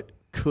 what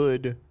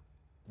could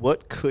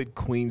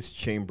Queen's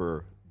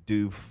Chamber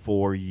do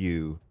for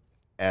you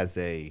as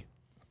a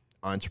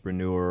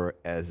entrepreneur,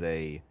 as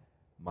a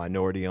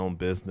minority-owned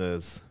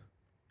business,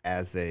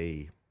 as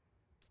a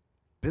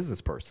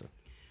business person?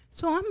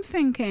 So I'm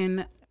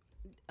thinking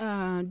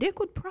they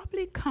could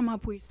probably come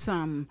up with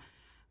some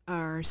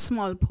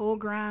small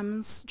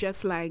programs,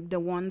 just like the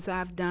ones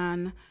I've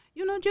done,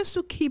 just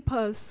to keep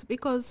us,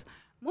 because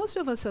most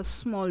of us are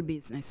small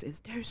businesses.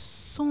 There's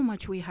so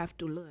much we have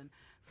to learn.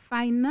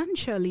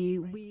 Financially,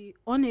 we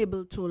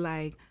unable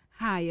to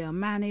hire a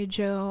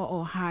manager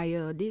or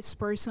hire this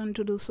person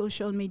to do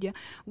social media.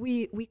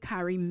 We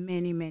carry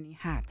many, many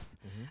hats.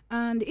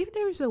 And if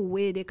there is a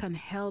way they can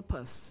help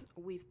us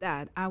with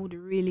that, I would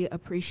really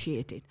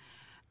appreciate it.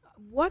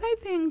 What I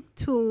think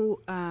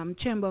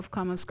Chamber of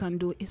Commerce can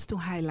do is to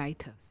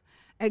highlight us.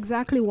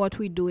 Exactly what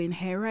we're doing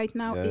here right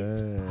now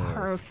is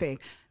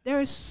perfect. There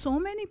are so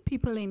many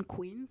people in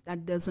Queens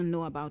that doesn't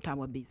know about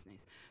our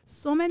business.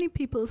 So many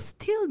people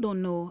still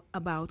don't know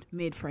about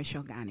Made Fresh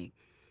Organic.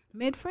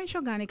 Made Fresh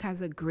Organic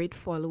has a great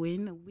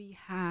following. We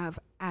have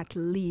at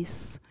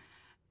least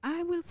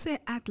I will say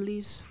at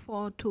least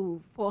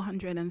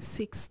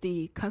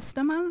 460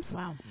 customers.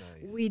 Wow.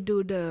 Nice. We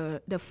do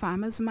the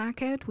farmers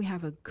market. We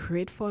have a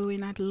great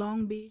following at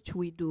Long Beach.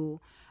 We do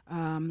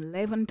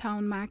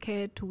Levittown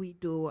market. We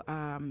do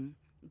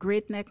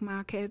Great Neck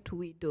market.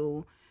 We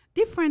do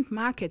different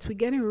markets. We're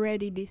getting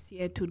ready this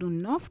year to do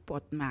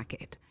Northport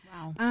market.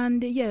 Wow.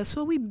 And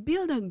so we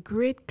build a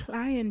great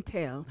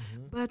clientele,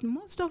 but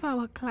most of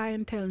our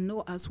clientele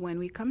know us when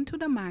we come to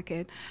the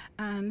market,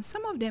 and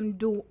some of them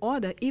do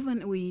order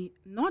even we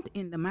not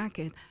in the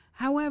market.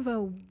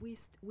 However, we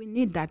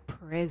need that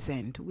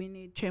present. We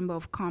need Chamber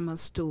of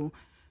Commerce to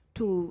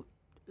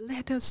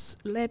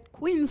let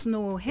Queens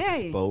know,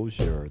 hey,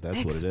 Exposure. That's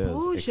what it is.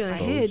 exposure.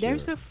 Hey,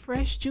 there's a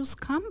fresh juice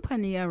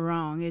company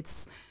around.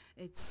 It's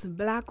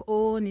black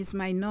owned. It's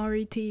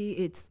minority.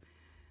 It's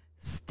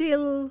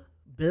still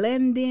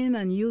blending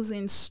and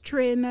using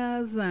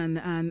strainers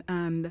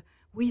and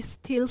we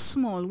still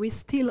small, we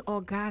still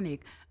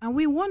organic, and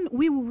we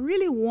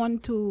really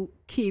want to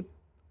keep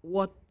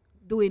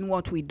doing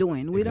what we're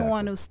doing. We don't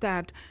want to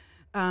start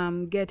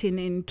getting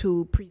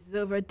into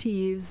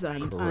preservatives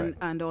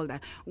and all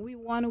that. We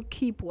want to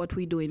keep what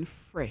we're doing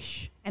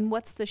fresh. And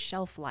what's the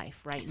shelf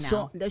life right now?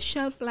 So the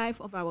shelf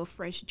life of our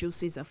fresh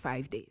juices are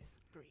 5 days.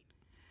 Great.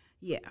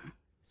 Yeah.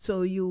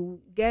 So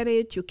you get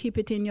it, you keep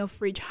it in your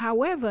fridge.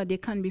 However, they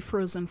can be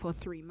frozen for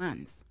 3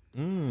 months.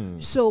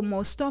 So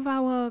most of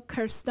our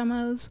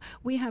customers,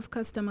 we have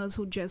customers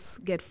who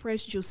just get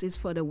fresh juices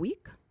for the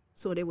week.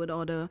 So they would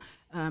order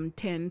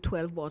 10,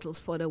 12 bottles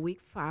for the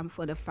week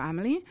for the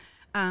family.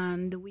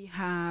 And we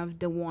have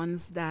the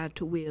ones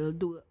that will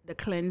do the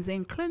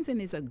cleansing.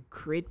 Cleansing is a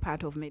great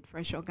part of Made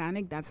Fresh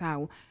Organic. That's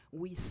how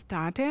we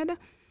started.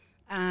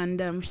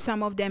 And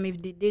some of them,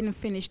 if they didn't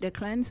finish the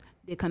cleanse,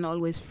 they can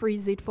always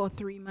freeze it for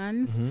 3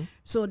 months.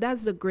 So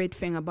that's the great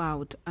thing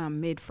about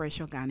Made Fresh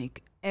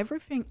Organic.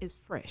 Everything is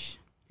fresh.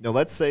 Now,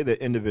 let's say that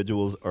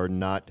individuals are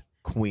not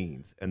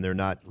Queens and they're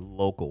not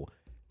local.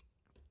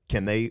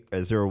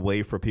 Is there a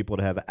way for people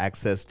to have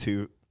access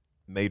to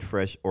Made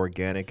Fresh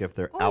Organic if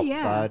they're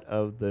outside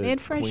of the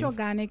Made Fresh Queens?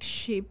 Organic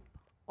ship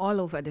all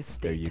over the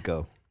state. There you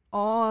go.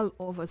 All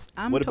over.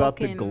 What about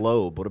the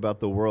globe? What about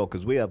the world?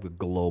 Because we have a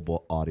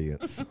global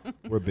audience.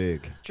 We're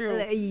big. It's true.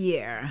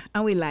 Yeah,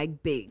 and we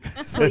like big.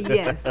 So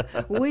yes,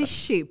 we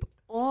ship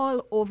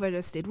all over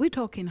the state. We're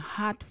talking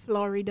hot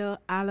Florida,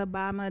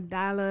 Alabama,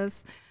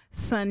 Dallas,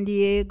 San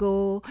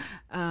Diego,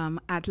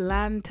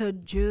 Atlanta,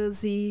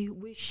 Jersey.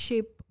 We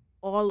ship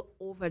all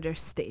over the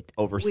state.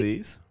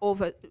 Overseas?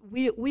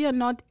 We are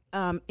not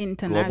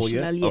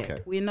international yet. Okay.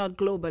 We're not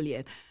global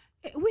yet.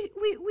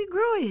 We're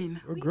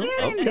growing. We're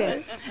getting there.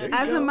 There you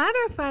As go. a matter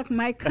of fact,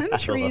 my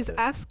country love is it.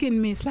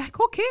 asking me, it's like,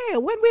 okay,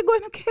 when we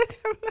going to get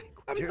them?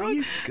 Like, There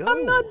you go.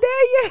 I'm not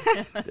there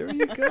yet. There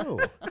you go.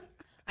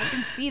 I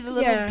can see the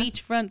little Yeah.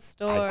 beachfront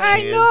store.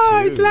 I can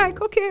know. It's too. like,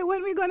 okay,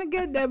 when we going to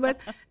get there? But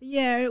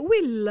yeah,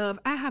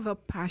 I have a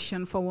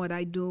passion for what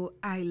I do.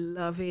 I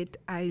love it.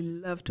 I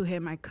love to hear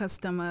my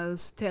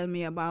customers tell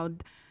me about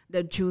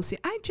the juicy.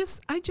 I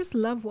just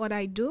love what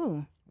I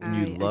do. When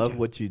you love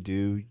what you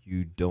do,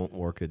 you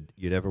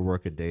never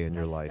work a day in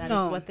your life. That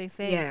is what they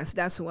say. Yes,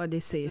 that's what they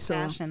say. It's So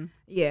fashion.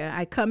 yeah,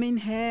 I come in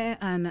here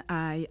and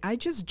I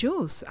just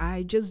juice.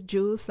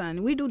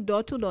 And we do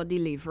door-to-door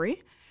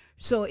delivery.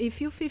 So if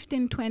you're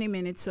 15, 20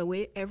 minutes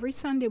away, every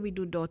Sunday we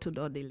do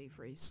door-to-door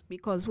deliveries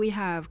because we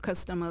have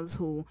customers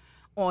who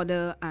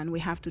order and we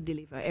have to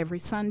deliver every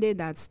Sunday.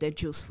 That's the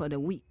juice for the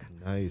week.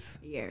 Nice.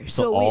 Yeah.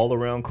 So all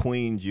around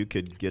Queens, you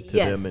could get to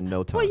them in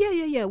no time. Oh,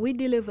 yeah. We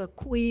deliver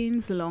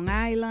Queens, Long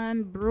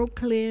Island,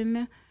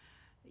 Brooklyn.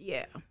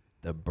 Yeah.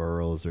 The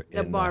boroughs are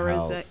The in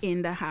boroughs the house. are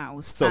in the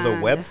house. So the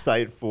And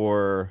website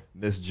for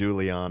Miss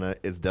Juliana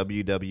is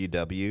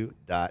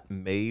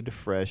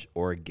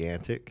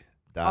www.madefreshorganic.com.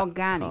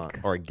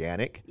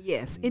 Organic.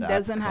 Yes, it dot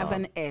doesn't have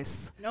com. an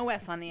S. No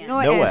S on the end.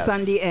 No, No S S.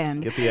 on the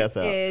end. Get the S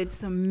out.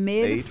 It's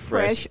Made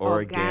Fresh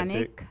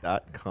Organic.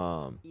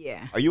 Madefreshorganic.com.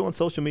 Yeah. Are you on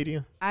social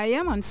media? I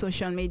am on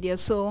social media.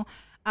 So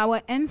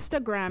our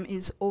Instagram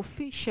is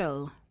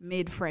official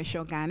Made Fresh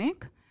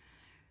Organic.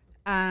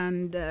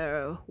 And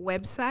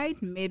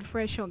website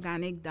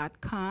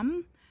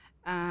madefreshorganic.com.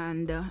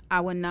 And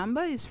our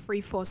number is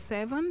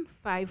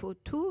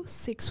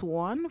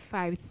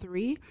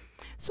 347-502-6153.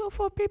 So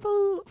for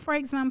people, for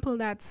example,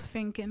 that's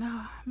thinking,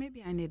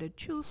 maybe I need a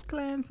juice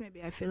cleanse,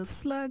 maybe I feel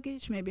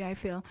sluggish,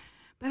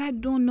 but I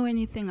don't know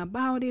anything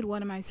about it.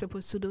 What am I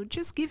supposed to do?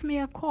 Just give me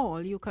a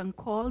call. You can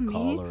call me,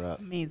 Call her up.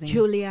 Amazing.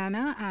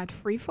 Juliana, at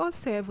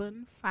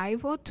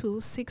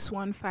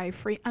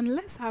 347-502-6153, and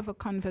let's have a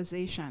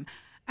conversation.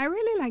 I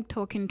really like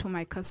talking to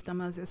my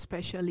customers,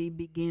 especially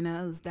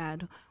beginners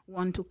that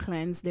want to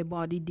cleanse their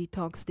body,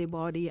 detox their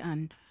body,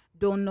 and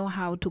don't know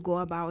how to go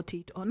about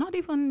it or not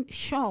even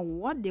sure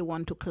what they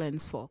want to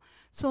cleanse for.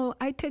 So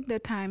I take the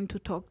time to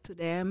talk to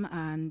them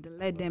and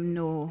let them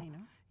know,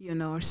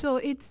 So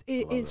it's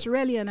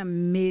really an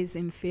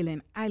amazing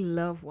feeling. I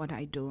love what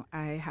I do.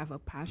 I have a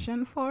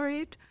passion for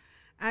it.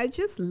 I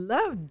just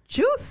love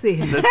juicy.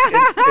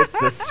 It's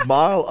the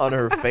smile on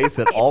her face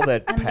that all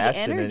that And the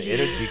passion and energy.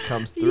 energy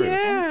comes through.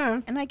 Yeah.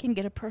 And I can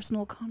get a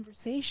personal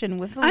conversation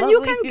with a And you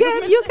lovely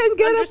can human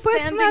get a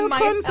understanding personal my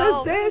health.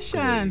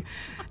 conversation.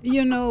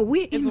 You know,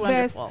 It's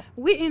wonderful.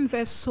 we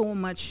invest so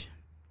much,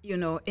 you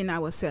know, in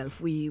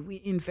ourselves.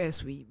 We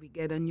invest. We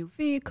get a new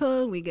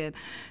vehicle. We get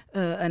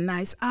a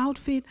nice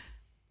outfit.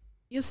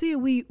 You see,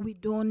 we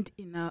don't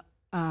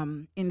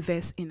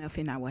invest enough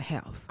in our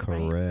health.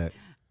 Right? Correct.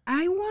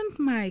 I want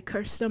my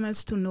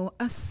customers to know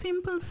a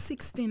simple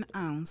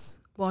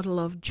 16-ounce bottle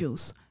of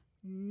juice,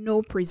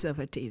 no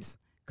preservatives,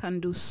 can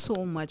do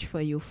so much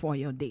for you for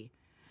your day.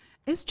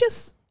 It's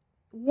just,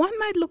 one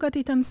might look at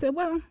it and say,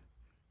 well,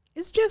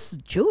 it's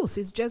just juice.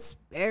 It's just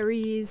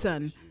berries,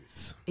 and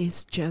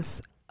it's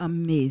just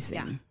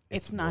amazing.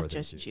 It's more not than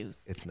just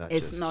juice. It's not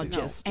It's just not juice.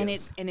 just And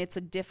juice. it's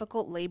a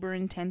difficult,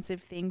 labor-intensive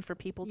thing for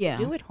people to Yeah.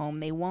 do at home.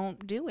 They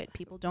won't do it.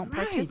 People don't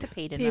Right.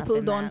 participate enough People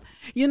in don't. that.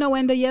 You know,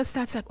 when the year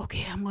starts, like,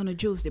 okay, I'm gonna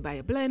juice. They buy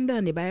a blender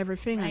and they buy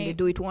everything, and they Right.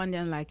 do it one day,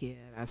 and like, yeah,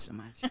 that's too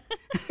much.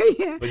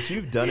 Yeah. But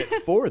you've done it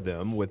for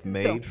them with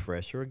Made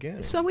Fresh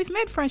Organic. So we've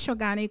made Fresh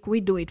Organic. We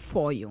do it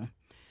for you.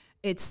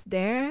 It's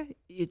there.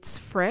 It's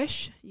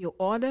fresh. You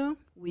order.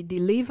 We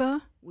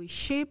deliver. We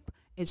ship.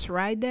 It's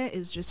right there.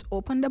 It's just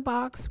open the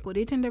box, put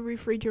it in the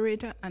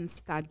refrigerator, and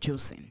start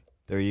juicing.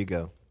 There you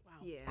go.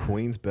 Yeah.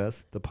 Queen's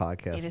Best, the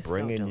podcast, It is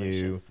bringing so you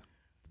delicious.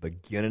 the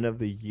beginning of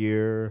the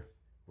year.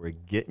 We're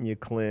getting you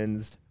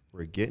cleansed.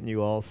 We're getting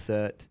you all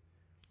set.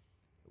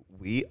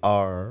 We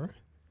are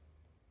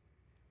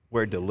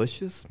where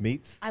delicious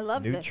meets I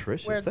love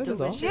nutritious. this. Where That is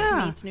delicious awesome.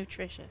 Yeah. meets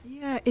nutritious.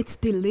 Yeah, it's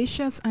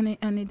delicious, and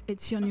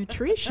it's your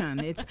nutrition.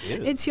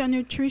 It's your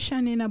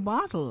nutrition in a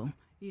bottle,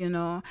 you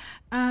know.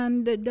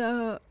 And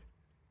the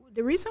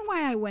reason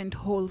why I went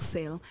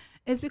wholesale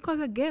is because,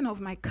 again,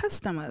 of my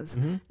customers.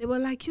 They were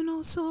like, you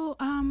know, so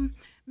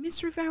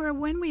Miss Rivera,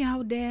 when we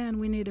out there and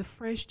we need a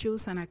fresh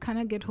juice and I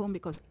cannot get home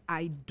because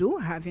I do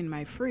have in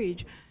my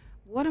fridge,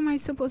 what am I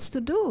supposed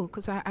to do?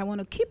 Because I want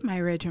to keep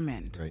my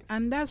regiment. Right.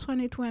 And that's when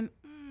it went,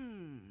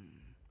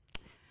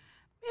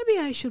 maybe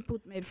I should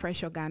put Made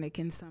Fresh Organic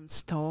in some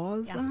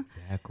stores. Yeah.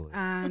 Exactly.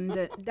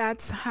 And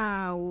that's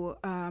how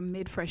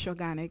Made Fresh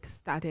Organic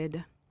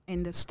started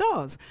in the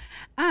stores.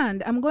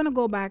 And I'm going to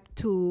go back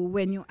to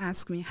when you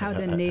asked me how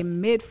the name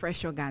Made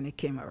Fresh Organic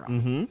came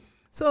around.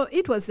 So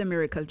it was the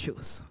miracle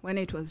juice, when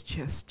it was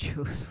just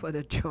juice for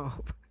the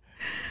job.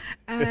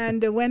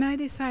 And when I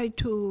decided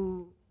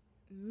to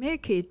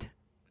make it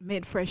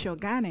Made Fresh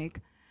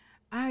Organic,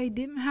 I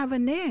didn't have a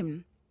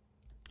name.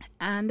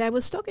 And I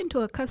was talking to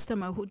a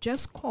customer who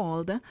just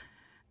called,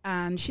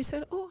 and she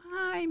said, oh,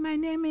 hi, my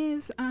name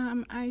is,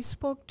 I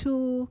spoke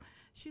to,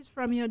 she's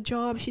from your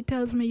job. She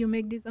tells me you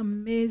make these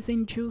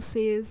amazing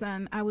juices,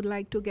 and I would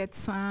like to get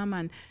some.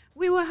 And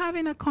we were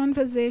having a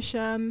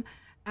conversation,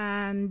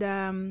 and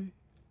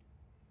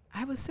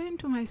I was saying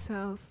to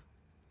myself,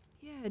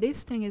 yeah,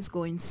 this thing is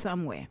going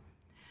somewhere.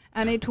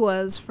 And it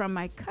was from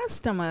my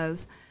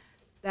customers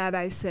that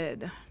I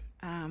said,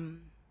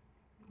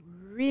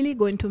 really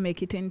going to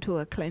make it into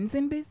a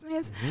cleansing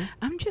business.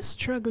 I'm just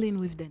struggling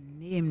with the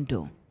name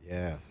though.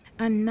 Yeah.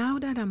 And now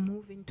that I'm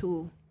moving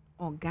to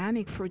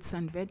organic fruits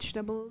and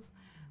vegetables,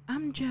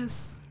 I'm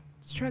just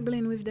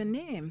struggling with the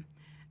name.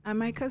 And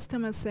my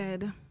customer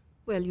said,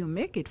 well, you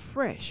make it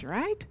fresh,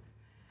 right?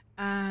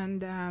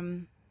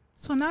 And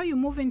so now you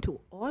move into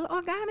all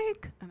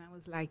organic? And I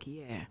was like,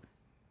 yeah.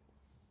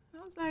 And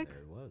I was like, There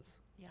it was.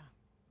 Yeah.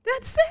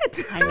 that's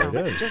it. I know.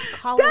 It is. Just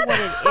call it what it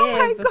is. Oh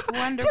my It's God.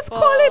 wonderful. Just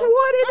call it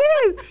what it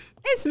is.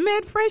 It's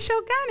Made Fresh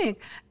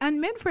Organic.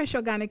 And Made Fresh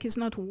Organic is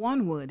not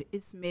one word.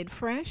 It's Made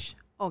Fresh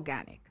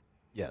Organic.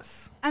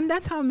 Yes. And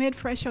that's how Made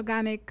Fresh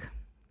Organic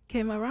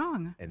came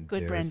around. And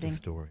Good there's branding. the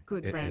story.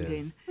 Good It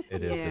branding. is.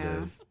 It is. Yeah.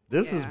 It is.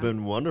 This has Yeah.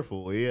 been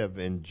wonderful. We have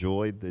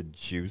enjoyed the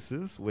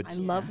juices, which I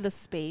love the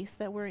space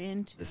that we're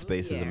in. Too. the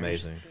space is Yeah.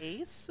 amazing.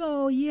 Space.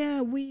 So,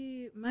 yeah,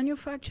 we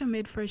manufacture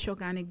Made Fresh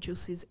Organic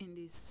juices in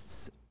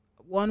this,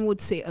 one would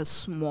say, a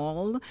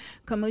small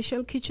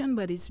commercial kitchen,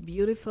 but it's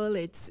beautiful.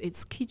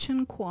 It's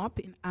Kitchen Co-op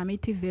in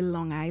Amityville,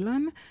 Long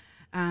Island.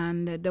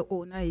 And the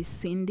owner is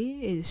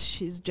Cindy.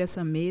 She's just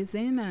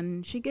amazing.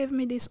 And she gave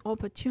me this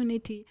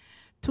opportunity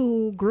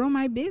to grow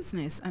my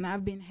business. And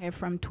I've been here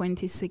from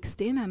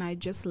 2016, and I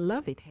just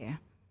love it here.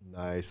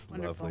 Nice,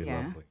 Wonderful. lovely,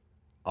 Yeah. lovely.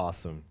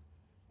 Awesome.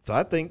 So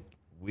I think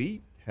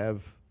we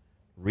have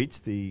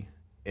reached the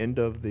end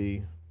of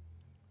the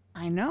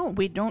I know.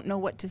 We don't know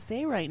what to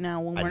say right now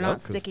when I we're know, not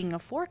 'cause- sticking a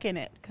fork in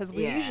it because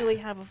we Yeah. usually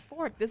have a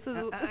fork. This is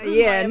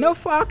Yeah, my- no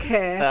fork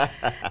here.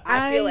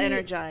 I feel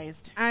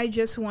energized. I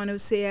just want to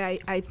say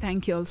I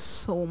thank you all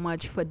so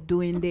much for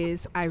doing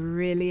this. I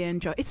really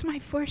enjoy. It's my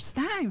first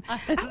time.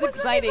 It's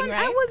exciting, I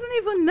right? wasn't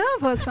even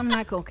nervous. I'm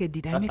like, okay,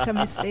 did I make a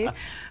mistake?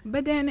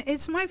 But then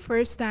it's my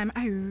first time.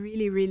 I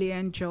really, really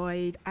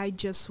enjoyed. I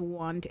just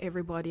want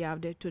everybody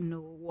out there to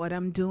know what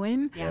I'm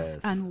doing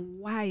Yes. and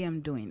why I'm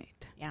doing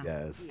it. Yeah.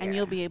 Yes. And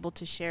you'll be able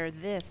to share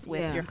this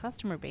with Yeah. your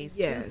customer base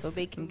Yes. too, so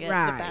they can get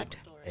Right. the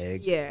backstory.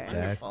 it. Yeah.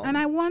 Exactly. And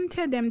I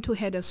wanted them to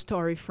hear the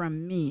story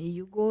from me.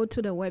 You go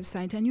to the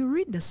website and you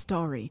read the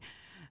story.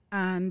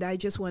 And I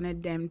just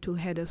wanted them to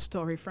hear the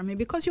story from me,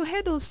 because you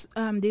hear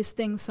these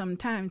things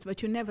sometimes,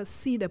 but you never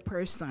see the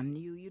person.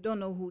 You don't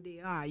know who they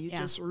are. You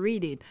just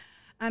read it.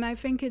 And I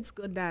think it's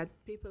good that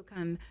people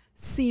can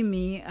see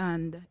me.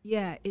 And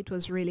yeah, it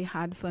was really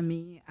hard for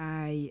me.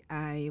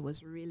 I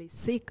was really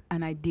sick,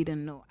 and I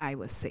didn't know I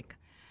was sick.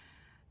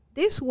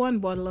 This one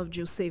bottle of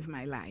juice saved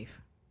my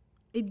life.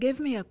 It gave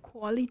me a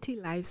quality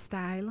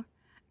lifestyle.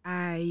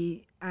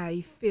 I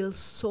feel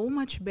so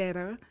much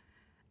better.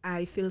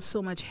 I feel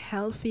so much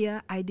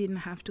healthier. I didn't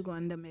have to go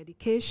under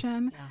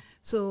medication. Yeah.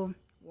 So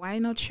why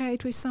not share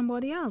it with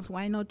somebody else?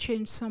 Why not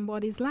change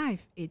somebody's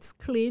life? It's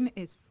clean,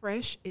 it's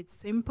fresh, it's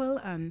simple,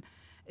 and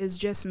it's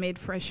just made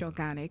fresh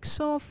organic.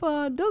 So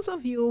for those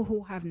of you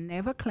who have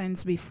never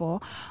cleansed before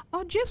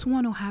or just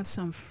want to have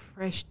some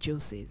fresh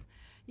juices,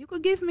 you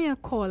could give me a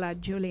call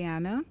at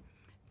Juliana,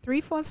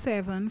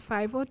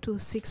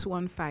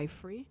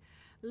 347-502-6153.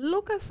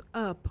 Look us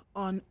up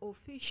on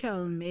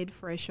official Made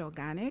Fresh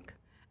Organic.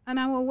 And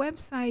our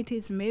website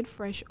is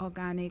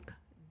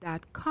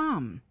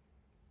madefreshorganic.com.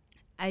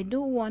 I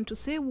do want to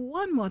say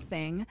one more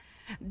thing,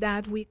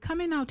 that we're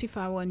coming out with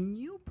our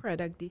new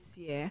product this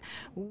year,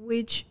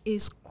 which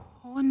is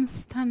I'm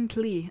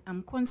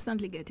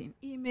constantly getting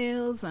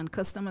emails and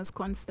customers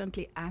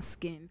constantly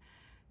asking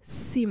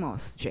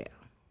CMOS gel.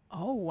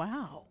 Oh,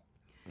 wow.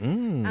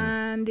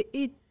 And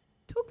it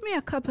took me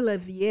a couple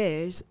of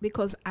years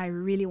because I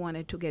really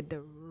wanted to get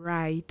the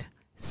right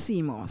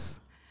CMOS.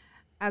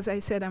 As I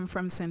said, I'm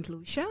from St.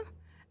 Lucia,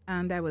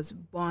 and I was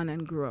born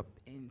and grew up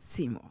in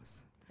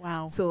CMOS.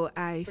 Wow. So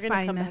We're going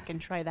to come back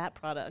and try that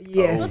product.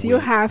 Yes, Oh, you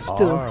we have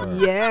to. are.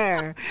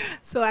 Yeah.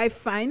 So I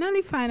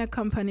finally find a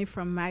company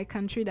from my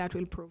country that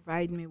will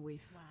provide me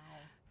with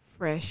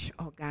fresh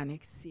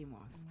organic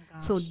CMOS.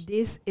 So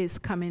this is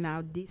coming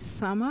out this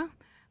summer.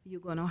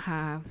 You're going to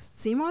have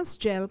CMOS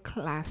Gel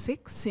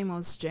Classic,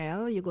 CMOS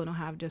Gel. You're going to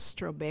have the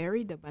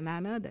strawberry, the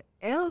banana, the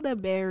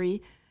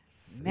elderberry,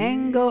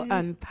 mango,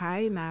 and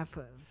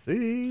pineapple.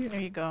 See?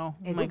 There you go.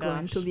 Oh It's my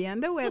going gosh. to be on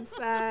the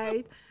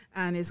website,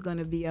 and it's going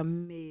to be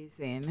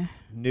amazing.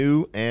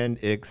 New and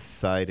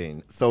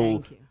exciting. So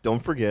Thank you.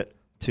 don't forget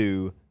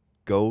to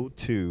go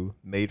to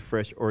Made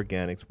Fresh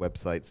Organics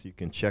website so you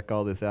can check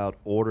all this out,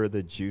 order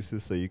the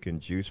juices so you can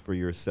juice for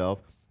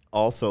yourself.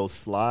 Also,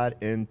 slide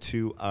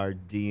into our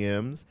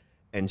DMs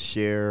and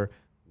share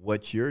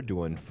what you're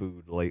doing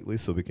food lately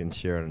so we can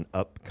share an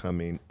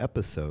upcoming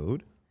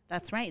episode.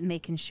 That's right. And they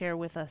can share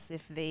with us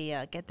if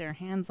they get their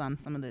hands on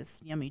some of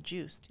this yummy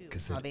juice, too.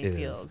 'Cause How it they is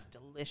feel is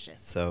delicious.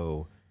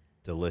 So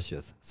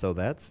delicious. So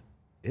that's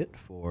it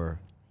for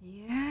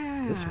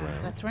Yeah. this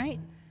round. That's right.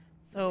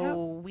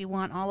 So we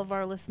want all of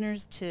our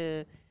listeners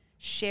to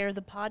share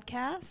the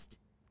podcast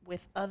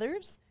with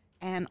others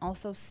and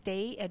also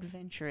stay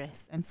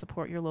adventurous and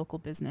support your local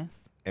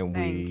business. And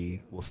Thank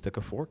we will stick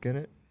a fork in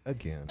it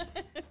again.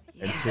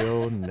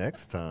 Until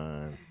next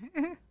time.